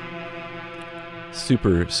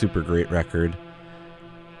 Super, super great record.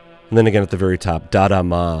 And then again at the very top, Dada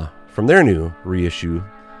Ma from their new reissue,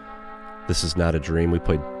 This Is Not a Dream. We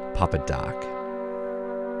played Papa Doc.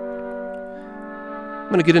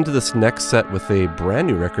 I'm going to get into this next set with a brand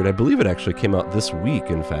new record. I believe it actually came out this week,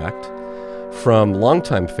 in fact, from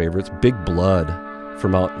longtime favorites, Big Blood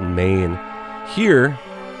from out in Maine. Here,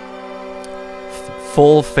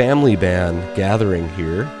 full family band gathering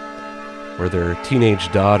here, where their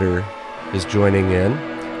teenage daughter is joining in,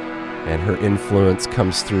 and her influence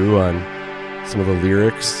comes through on some of the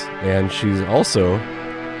lyrics, and she's also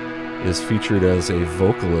is featured as a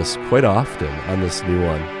vocalist quite often on this new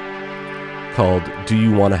one called Do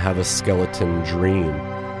You Want to Have a Skeleton Dream?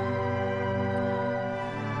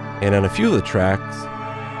 And on a few of the tracks,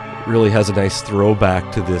 it really has a nice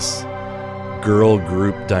throwback to this girl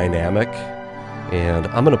group dynamic, and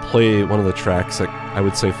I'm going to play one of the tracks that I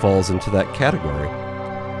would say falls into that category.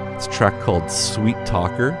 It's a track called Sweet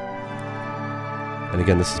Talker, and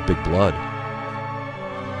again, this is Big Blood.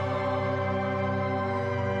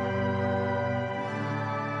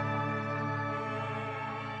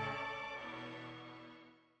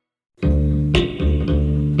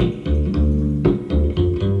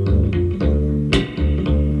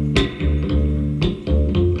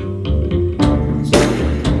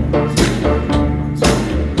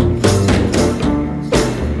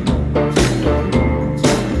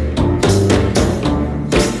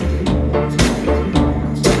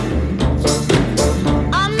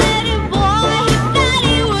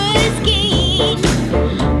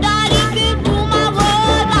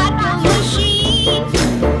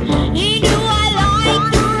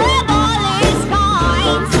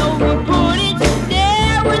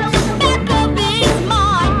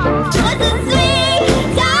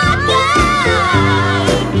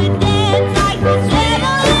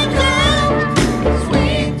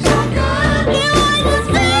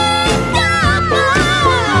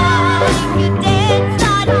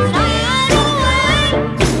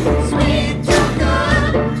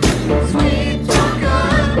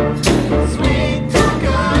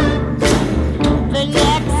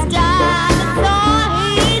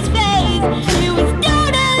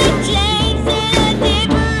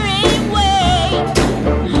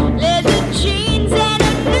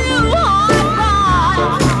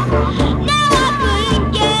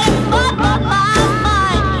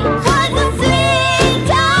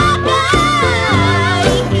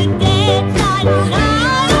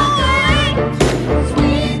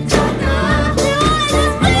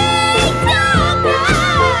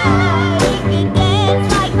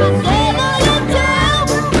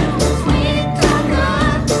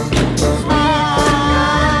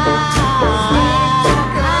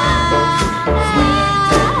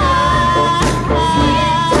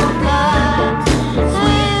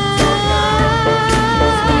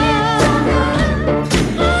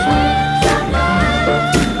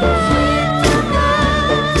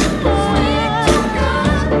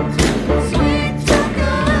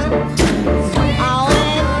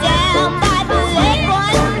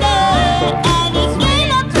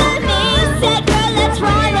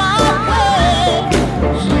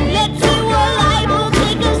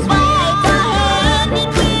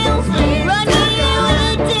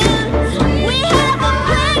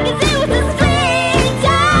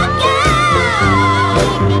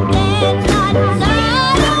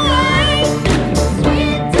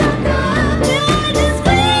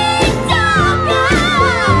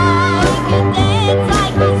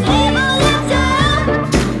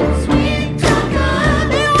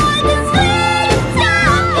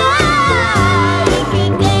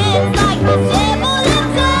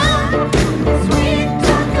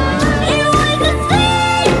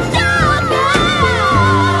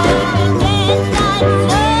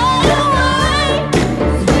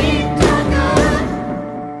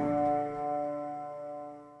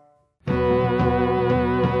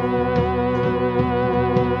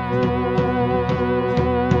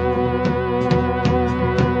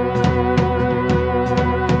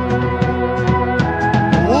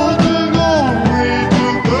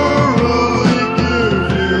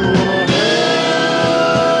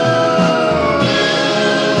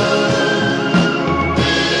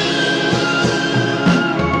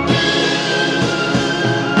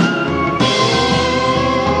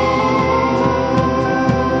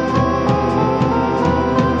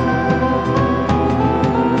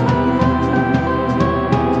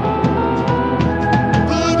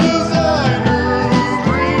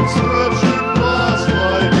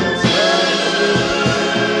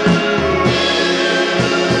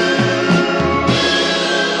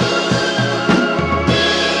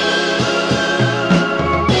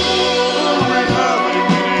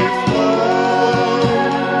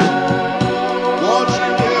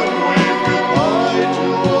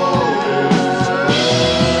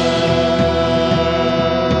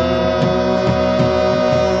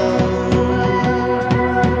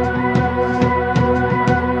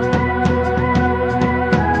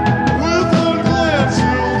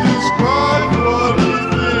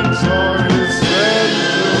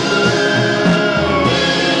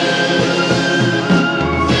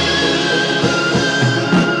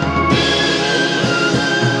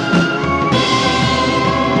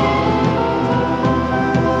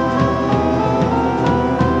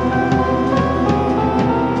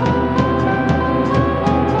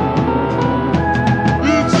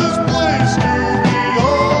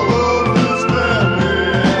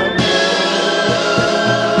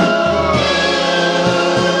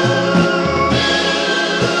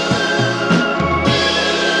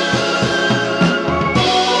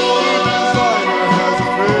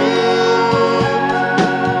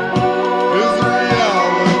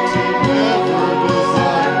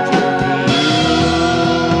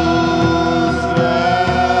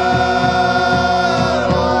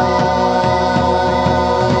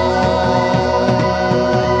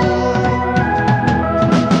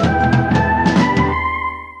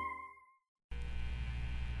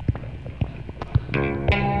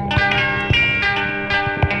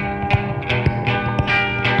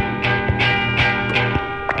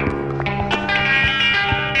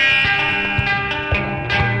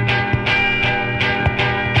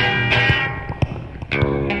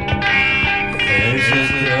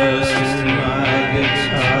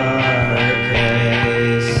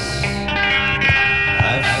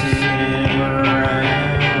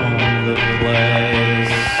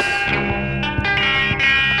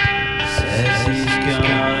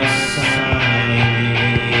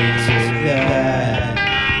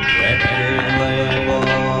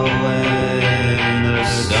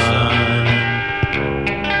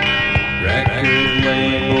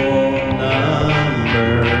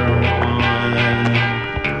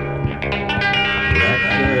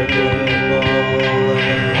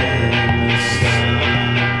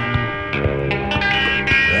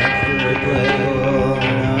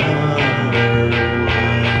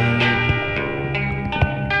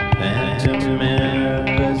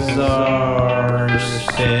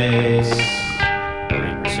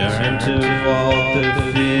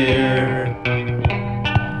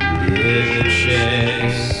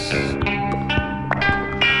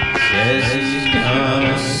 Says he's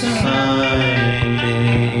gonna sign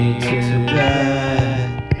me to that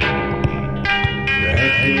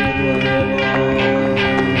record label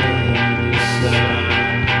in the sun.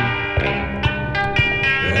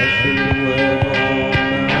 Record label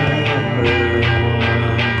number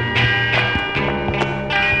 1.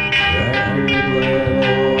 Record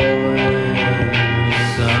label in the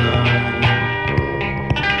sun.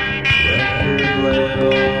 Record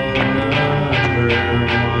label number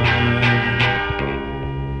 1.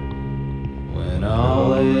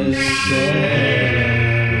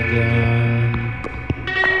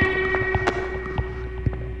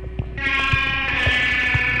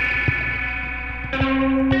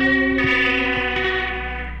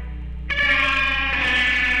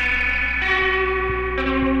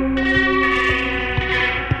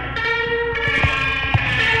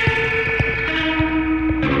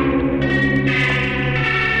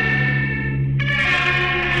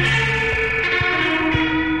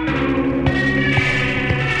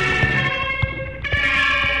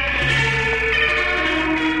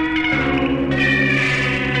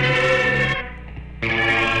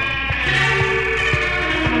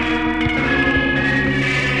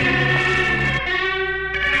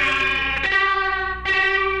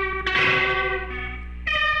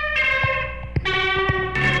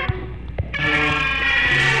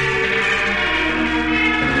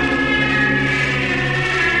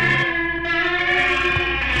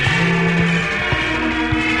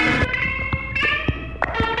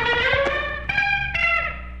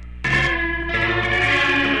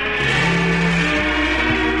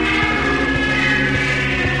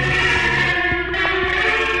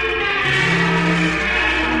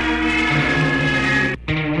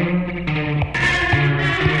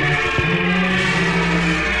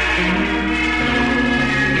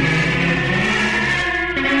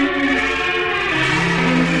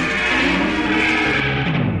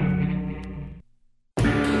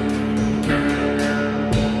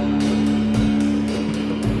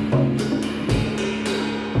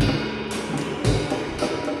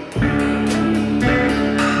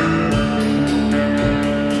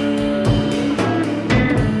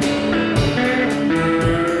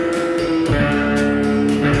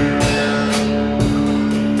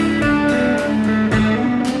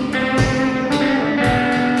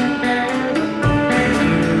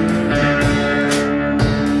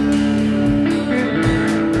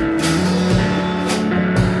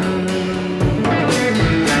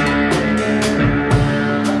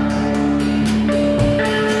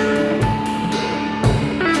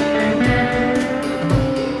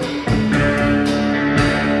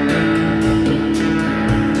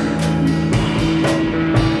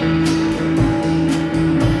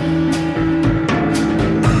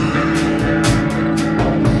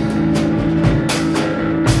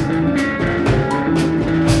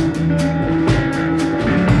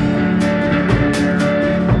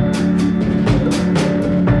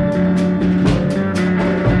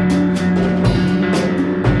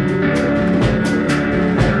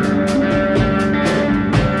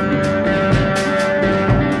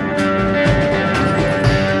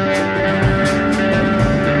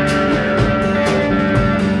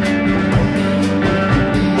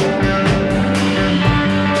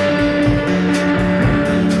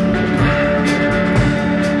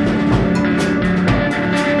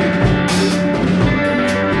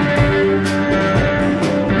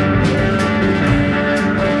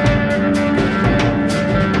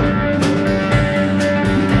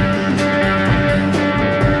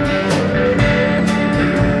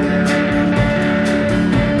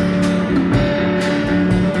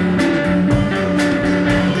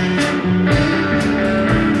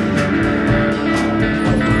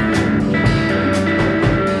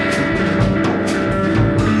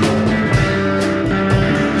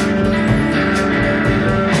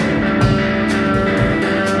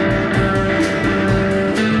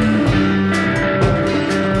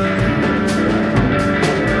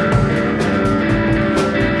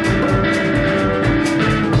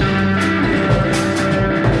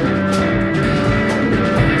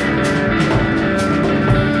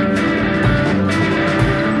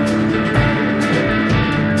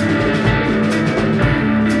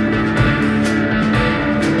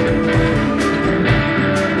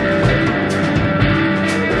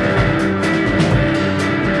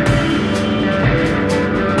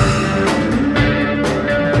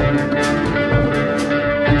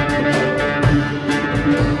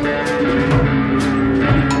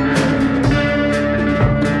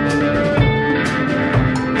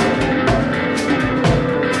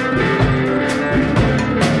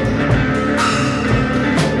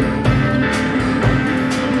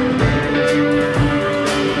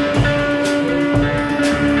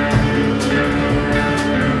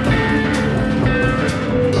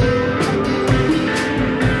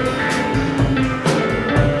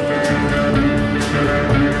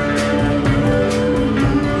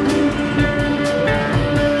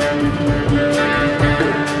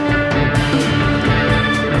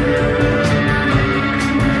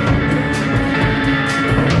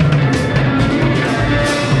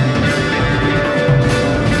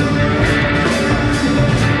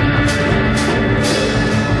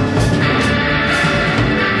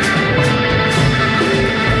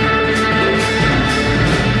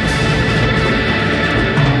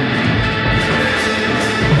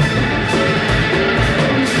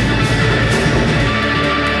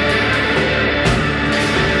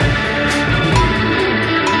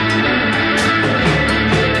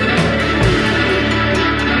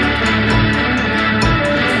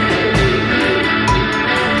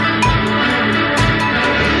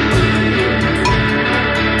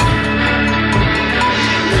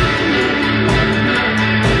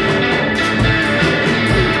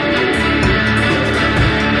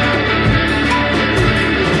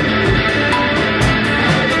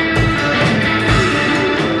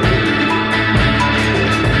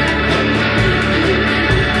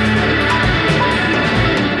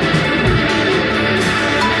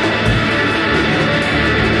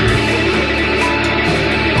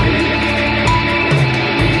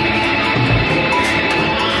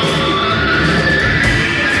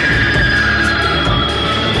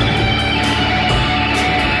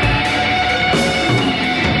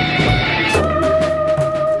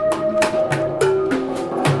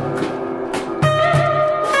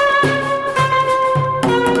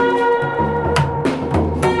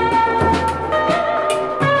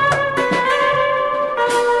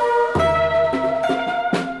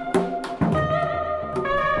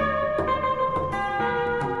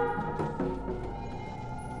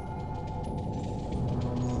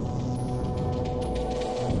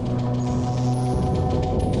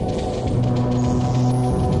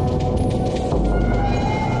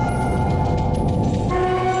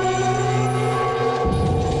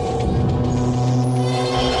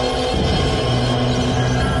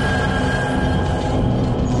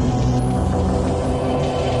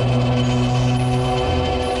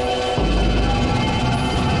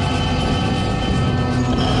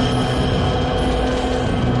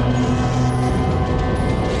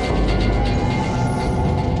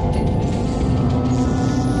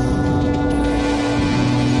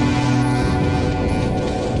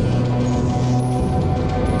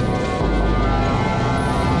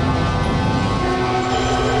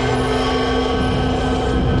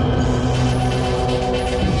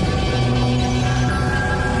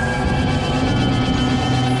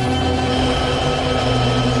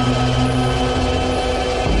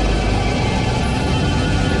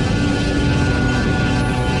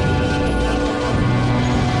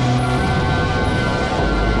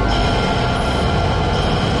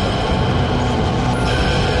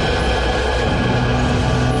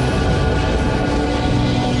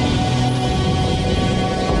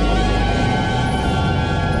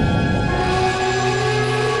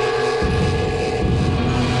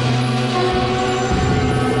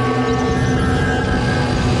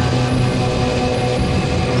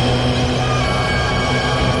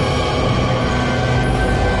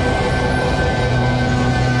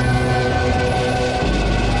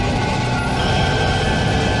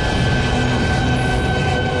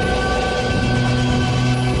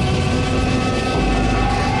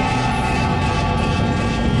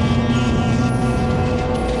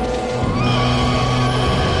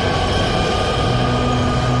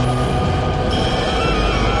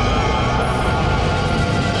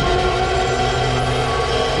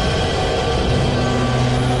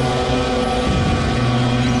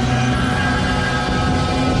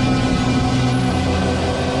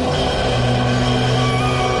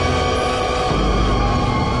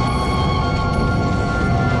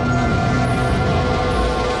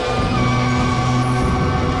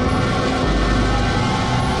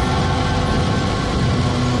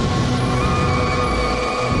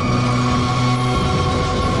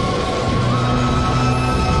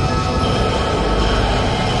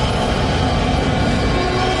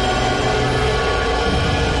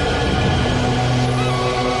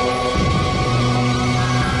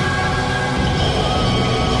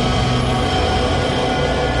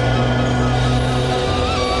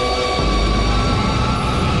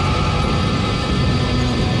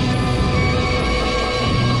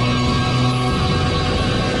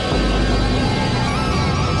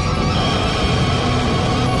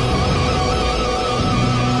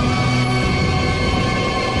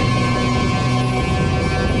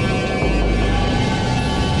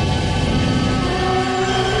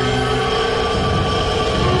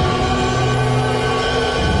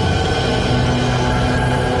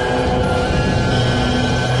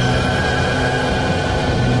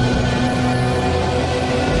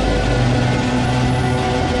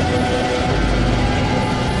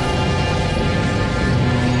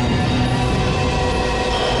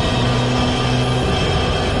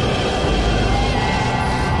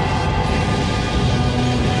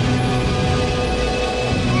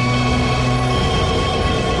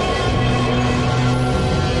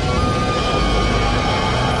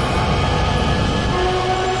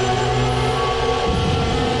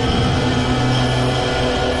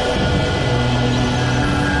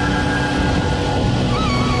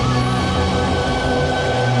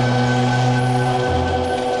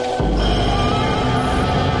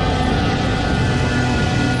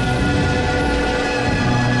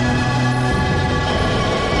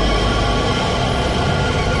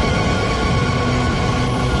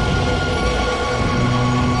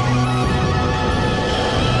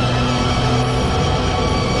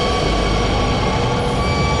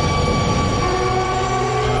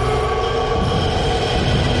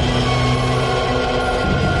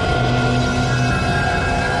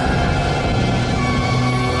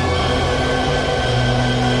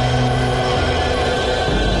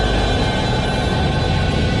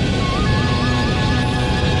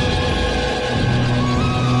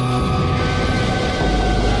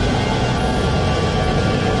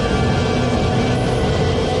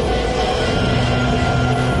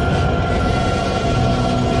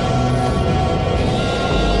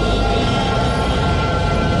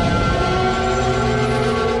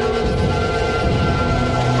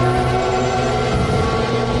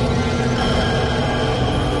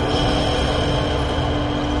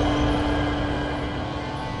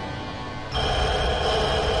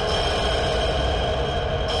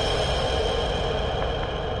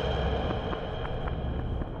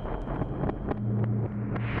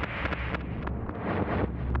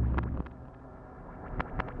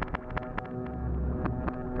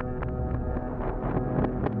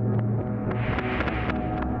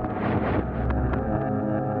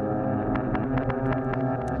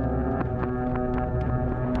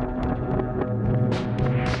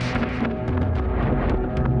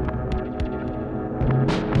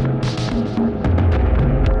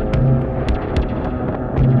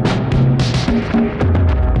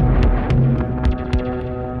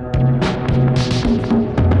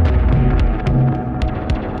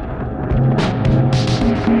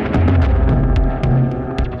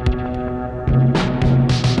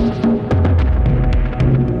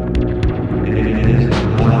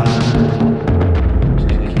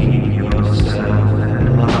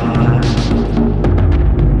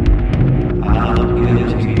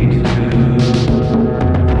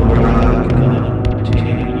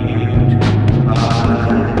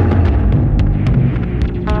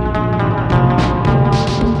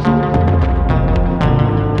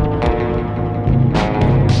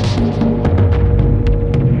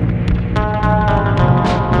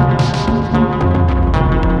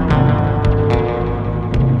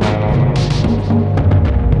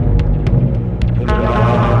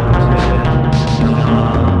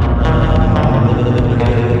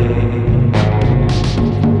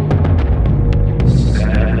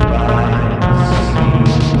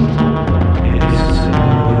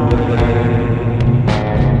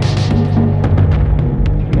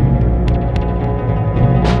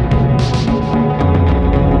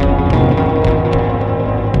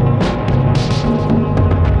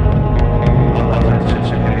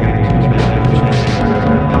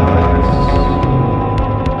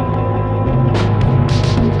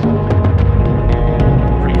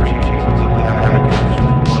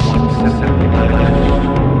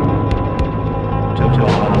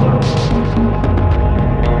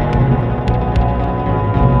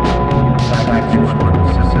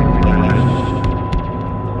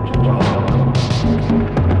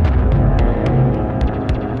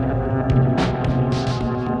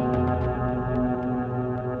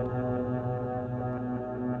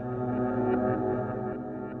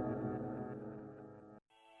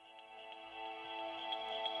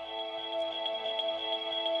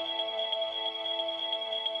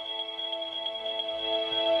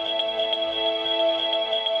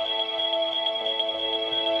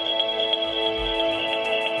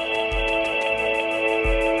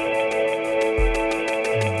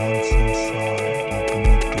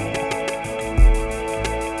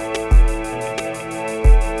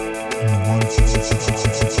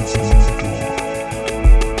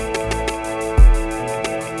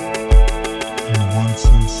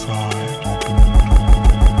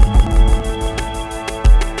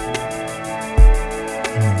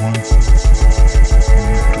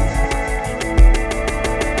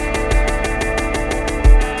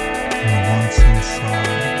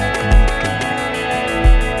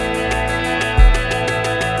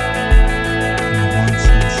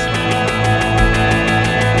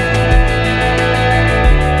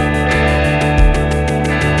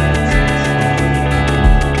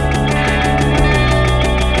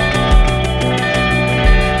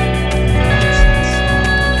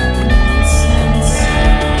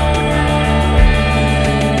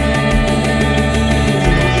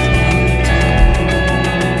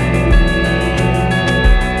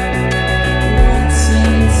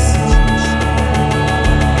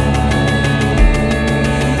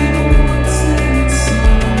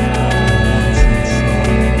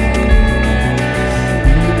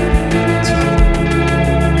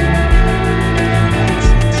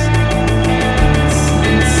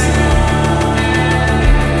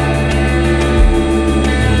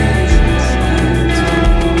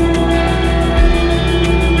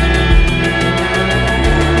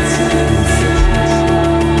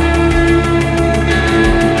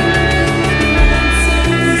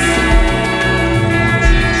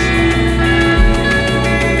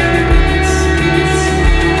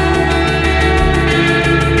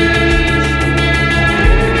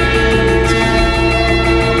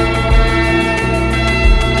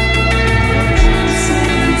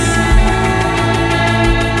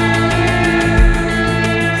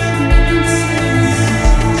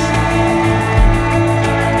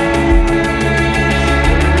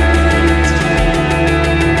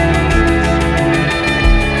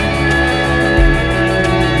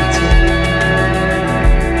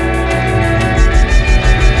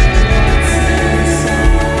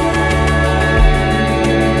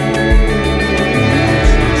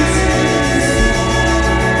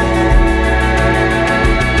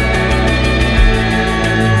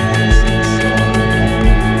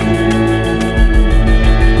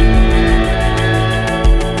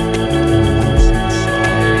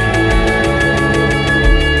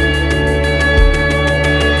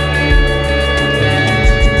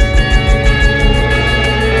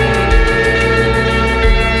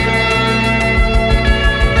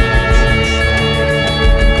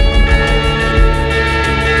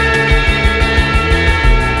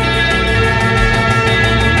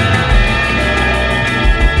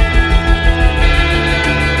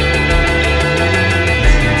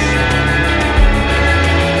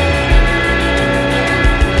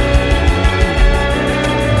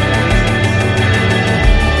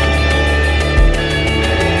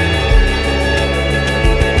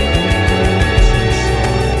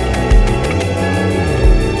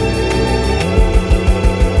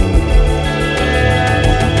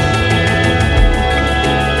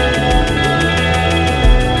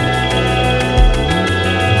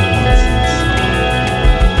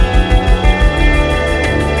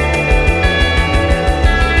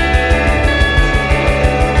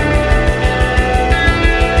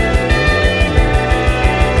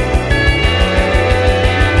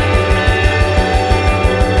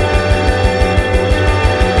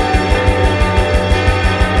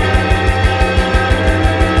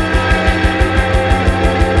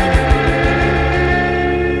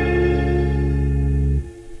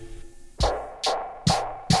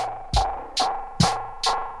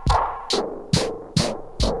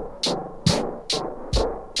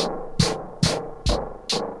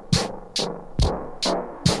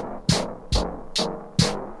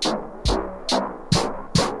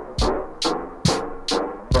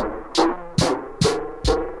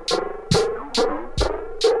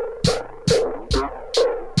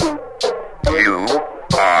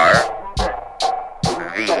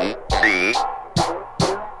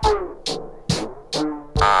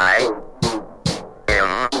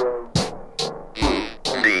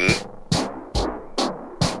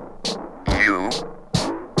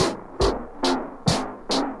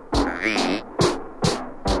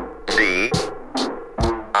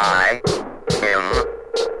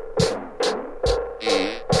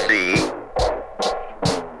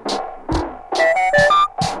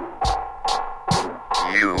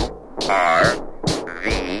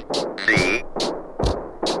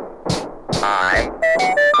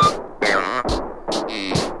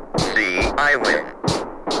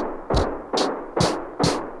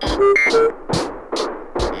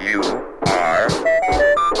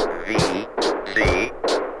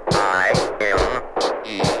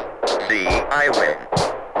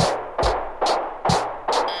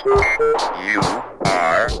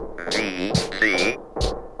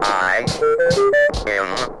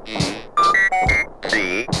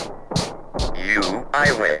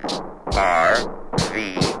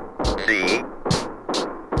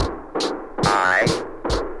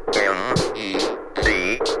 E,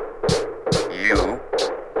 C, U,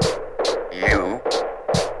 U,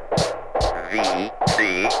 V, C,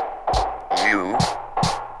 U,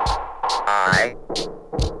 I,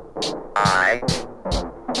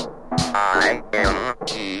 M,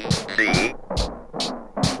 E, C,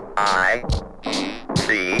 I, E, C,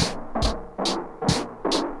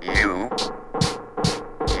 U,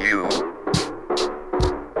 U,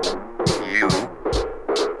 U,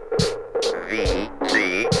 V,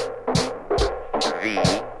 C, V,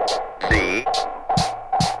 C,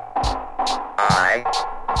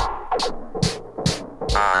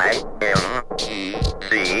 I, M, E,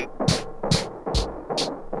 C.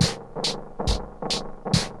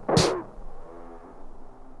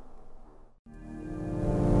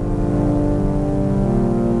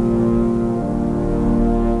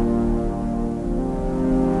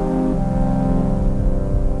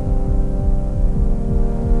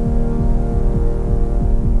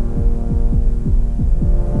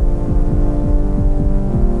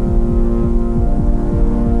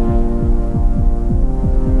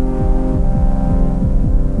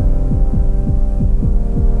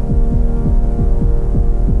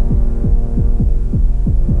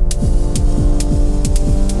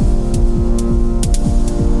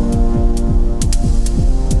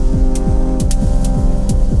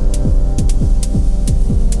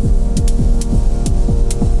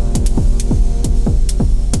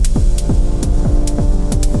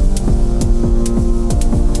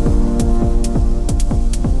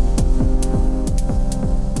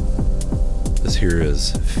 Here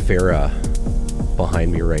is Farah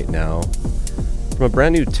behind me right now from a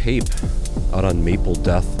brand new tape out on Maple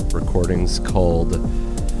Death Recordings called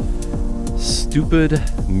Stupid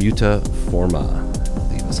Muta Forma, I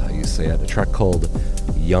believe is how you say it. A track called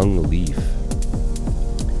Young Leaf.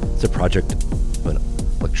 It's a project of an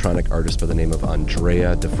electronic artist by the name of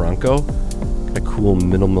Andrea DeFranco. Kind of cool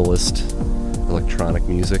minimalist electronic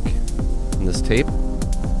music in this tape,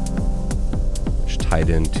 tied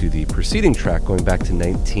into the preceding track going back to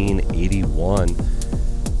 1981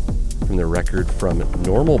 from the record from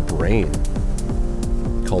Normal Brain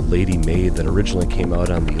called Lady Maid that originally came out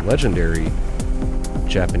on the legendary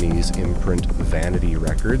Japanese imprint Vanity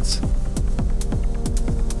Records.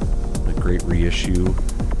 A great reissue,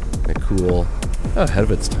 a cool, ahead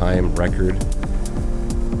of its time record.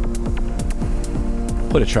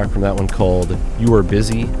 Played a track from that one called You Are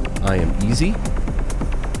Busy, I Am Easy.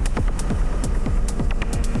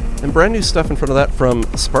 And brand new stuff in front of that from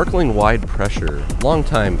Sparkling Wide Pressure,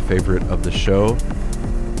 longtime favorite of the show,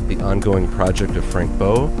 the ongoing project of Frank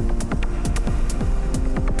Bowe,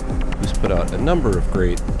 who's put out a number of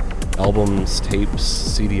great albums, tapes,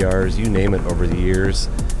 CDRs, you name it, over the years.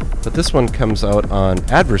 But this one comes out on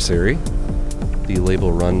Adversary, the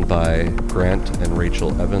label run by Grant and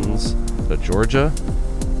Rachel Evans out of Georgia.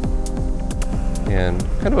 And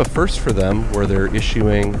kind of a first for them where they're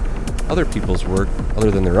issuing other people's work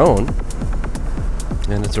other than their own.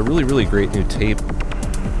 And it's a really, really great new tape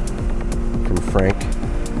from Frank.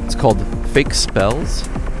 It's called Fake Spells.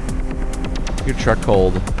 Your track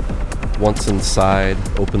called Once Inside,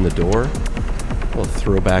 Open the Door. A little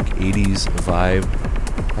throwback 80s vibe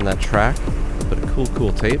on that track, but a cool,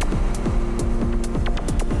 cool tape.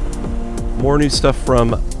 More new stuff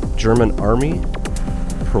from German Army,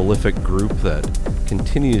 prolific group that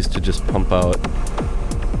continues to just pump out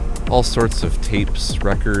all sorts of tapes,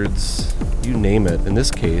 records, you name it. In this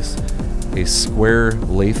case, a square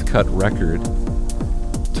lathe cut record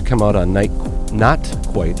to come out on Not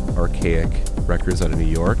Quite Archaic Records out of New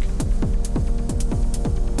York.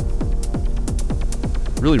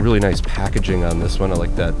 Really, really nice packaging on this one. I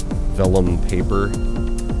like that vellum paper.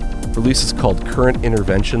 Release is called Current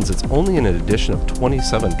Interventions. It's only in an edition of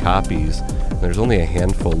 27 copies, and there's only a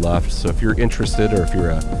handful left. So if you're interested, or if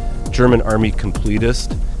you're a German Army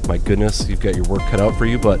completist, my goodness, you've got your work cut out for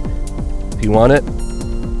you. But if you want it,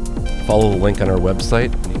 follow the link on our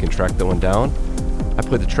website and you can track that one down. I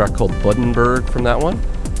played the track called Buddenberg from that one.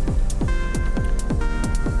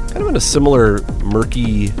 Kind of in a similar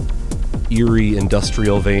murky, eerie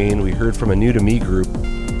industrial vein, we heard from a new to me group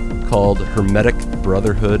called Hermetic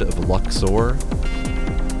Brotherhood of Luxor.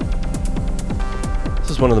 This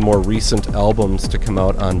is one of the more recent albums to come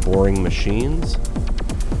out on Boring Machines.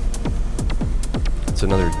 It's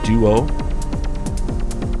another duo.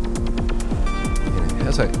 And it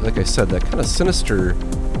has, like I said, that kind of sinister,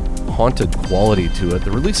 haunted quality to it. The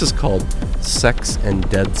release is called Sex and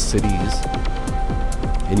Dead Cities.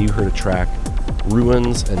 And you heard a track,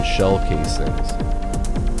 Ruins and Shell Casings.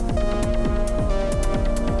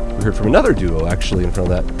 We heard from another duo, actually, in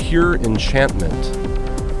front of that, Pure Enchantment,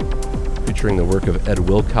 featuring the work of Ed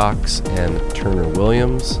Wilcox and Turner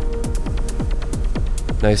Williams.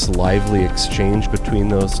 Nice lively exchange between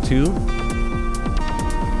those two.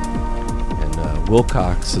 And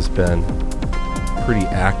Wilcox has been pretty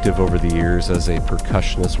active over the years as a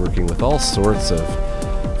percussionist, working with all sorts of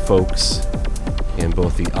folks in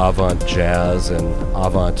both the avant jazz and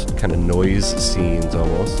avant kind of noise scenes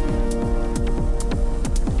almost.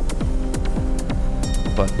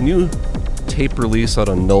 But new tape release out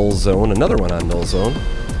on Null Zone, another one on Null Zone.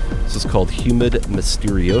 This is called Humid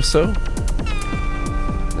Mysterioso.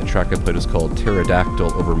 The track I played was called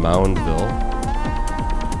Pterodactyl Over Moundville.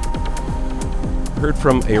 Heard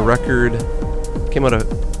from a record, came out a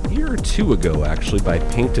year or two ago actually, by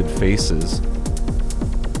Painted Faces.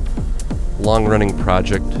 Long-running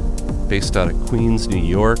project based out of Queens, New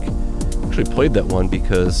York. Actually played that one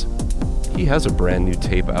because he has a brand new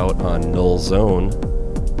tape out on Null Zone,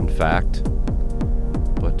 in fact.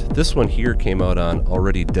 But this one here came out on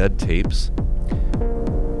Already Dead Tapes.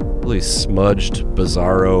 Really smudged,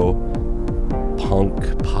 bizarro,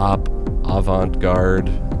 punk, pop, avant-garde,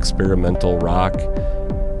 experimental rock.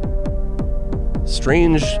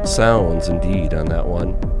 Strange sounds indeed on that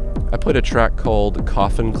one. I played a track called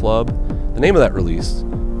Coffin Club. The name of that release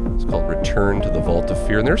is called Return to the Vault of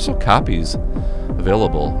Fear, and there are still copies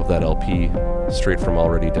available of that LP straight from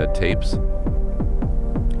Already Dead Tapes.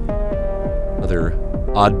 Another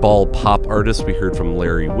oddball pop artist we heard from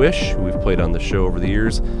Larry Wish, who we've played on the show over the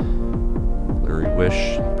years. Larry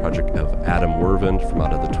Wish, project of Adam Wervin from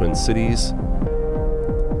out of the Twin Cities.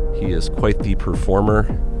 He is quite the performer.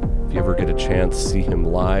 If you ever get a chance to see him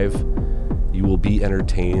live, you will be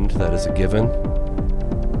entertained, that is a given.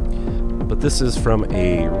 But this is from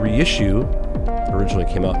a reissue. It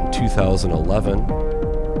originally came out in 2011.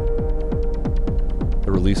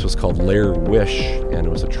 The release was called Lair Wish, and it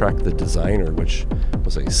was a track The Designer, which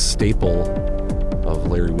was a staple of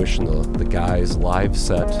Larry Wish and the Guys live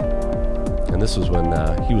set. And this was when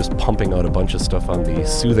he was pumping out a bunch of stuff on the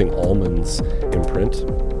Soothing Almonds imprint.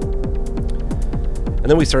 And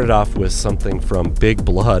then we started off with something from Big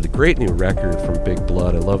Blood. Great new record from Big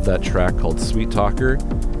Blood. I love that track called Sweet Talker.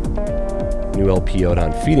 New LP out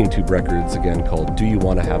on Feeding Tube Records, again called Do You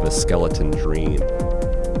Want to Have a Skeleton Dream.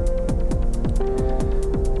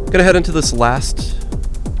 Gonna head into this last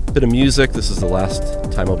bit of music. This is the last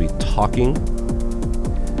time I'll be talking.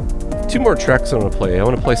 Two more tracks I want to play. I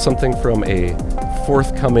want to play something from a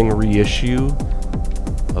forthcoming reissue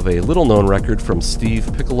of a little-known record from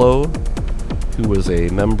Steve Piccolo, who was a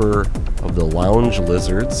member of the Lounge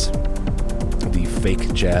Lizards, the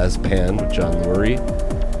fake jazz band with John Lurie.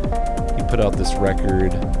 He put out this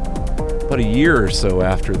record about a year or so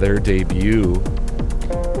after their debut.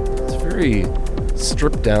 It's very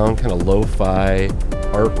stripped down, kind of lo-fi,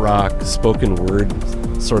 art rock, spoken word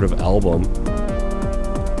sort of album.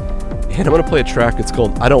 And I'm going to play a track, it's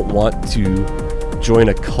called I Don't Want to Join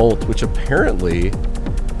a Cult, which apparently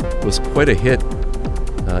was quite a hit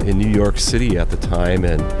in New York City at the time,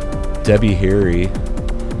 and Debbie Harry,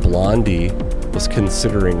 Blondie, was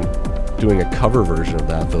considering doing a cover version of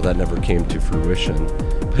that, though that never came to fruition.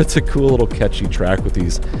 But it's a cool little catchy track with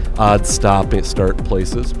these odd start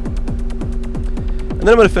places. And then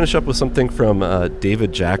I'm going to finish up with something from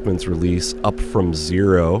David Jackman's release, Up From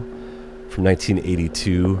Zero, from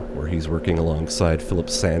 1982, where he's working alongside Philip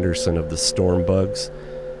Sanderson of the Stormbugs.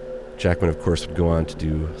 Jackman, of course, would go on to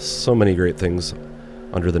do so many great things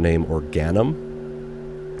under the name Organum,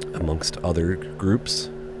 amongst other groups.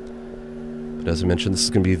 But as I mentioned, this is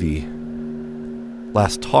going to be the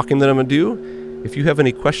last talking that I'm going to do. If you have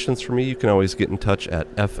any questions for me, you can always get in touch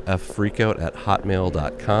at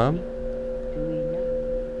fffreakout@hotmail.com.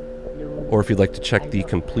 Or if you'd like to check the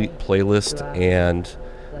complete playlist and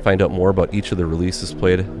find out more about each of the releases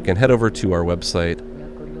played, you can head over to our website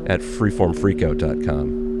at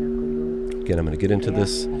freeformfreakout.com. Again, I'm going to get into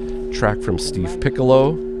this track from Steve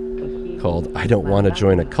Piccolo called I Don't Want to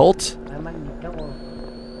Join a Cult.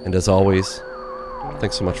 And as always,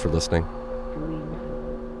 thanks so much for listening.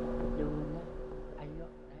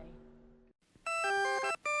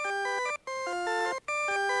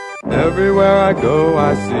 Everywhere I go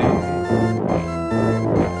I see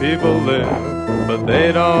people live, but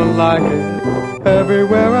they don't like it.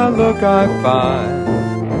 Everywhere I look I find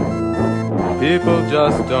people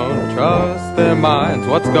just don't trust their minds.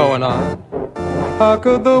 What's going on? How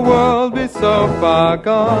could the world be so far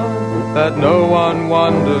gone that no one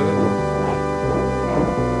wondered?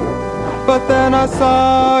 But then I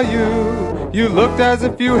saw you. You looked as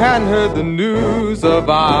if you hadn't heard the news of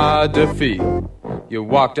our defeat. You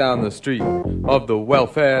walk down the street of the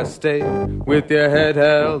welfare state with your head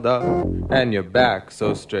held up and your back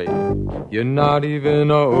so straight. You're not even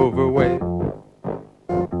overweight.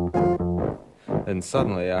 And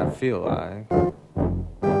suddenly I feel like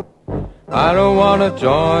I don't want to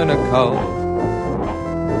join a cult.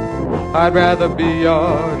 I'd rather be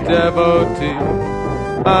your devotee.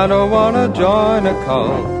 I don't want to join a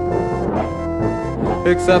cult,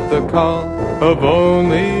 except the cult of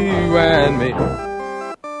only you and me.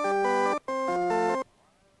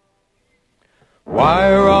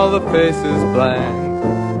 Why are all the faces blank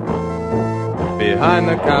behind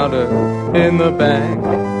the counter in the bank?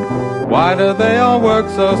 Why do they all work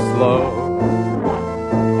so slow,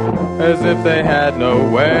 as if they had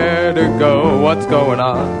nowhere to go? What's going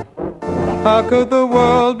on? How could the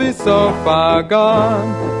world be so far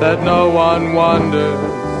gone that no one wonders?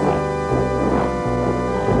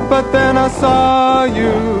 But then I saw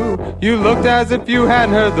you. You looked as if you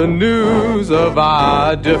hadn't heard the news of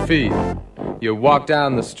our defeat. You walked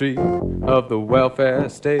down the street of the welfare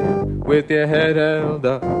state with your head held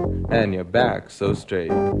up and your back so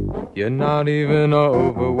straight. You're not even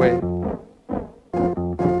overweight.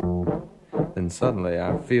 Then suddenly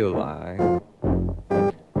I feel like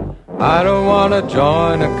I don't want to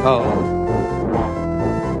join a cult.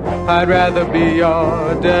 I'd rather be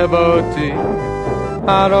your devotee.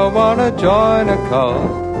 I don't want to join a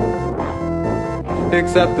cult,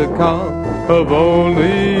 except the cult of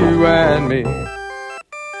only you and me.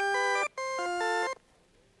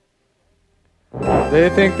 They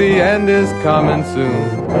think the end is coming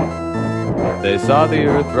soon. They saw the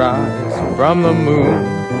earth rise from the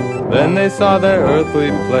moon. Then they saw their earthly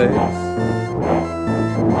place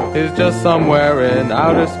is just somewhere in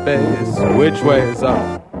outer space. Which way is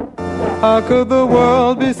up? How could the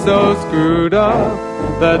world be so screwed up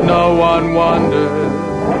that no one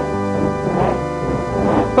wonders?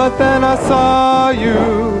 But then I saw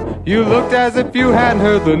you. You looked as if you hadn't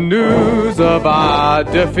heard the news of our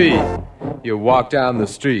defeat. You walked down the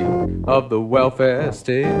street of the welfare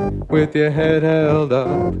state with your head held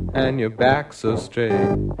up and your back so straight.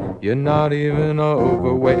 You're not even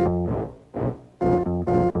overweight.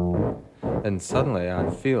 And suddenly I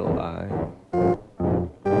feel like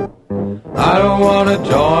I don't want to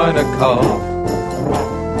join a cult.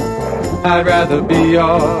 I'd rather be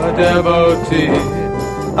your devotee.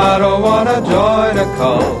 I don't want to join a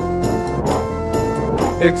cult,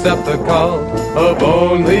 except the cult of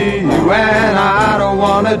only you. And I don't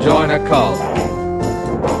want to join a cult.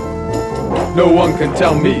 No one can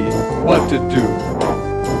tell me what to do.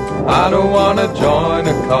 I don't want to join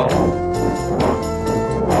a cult,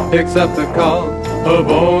 except the cult of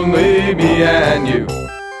only me and you.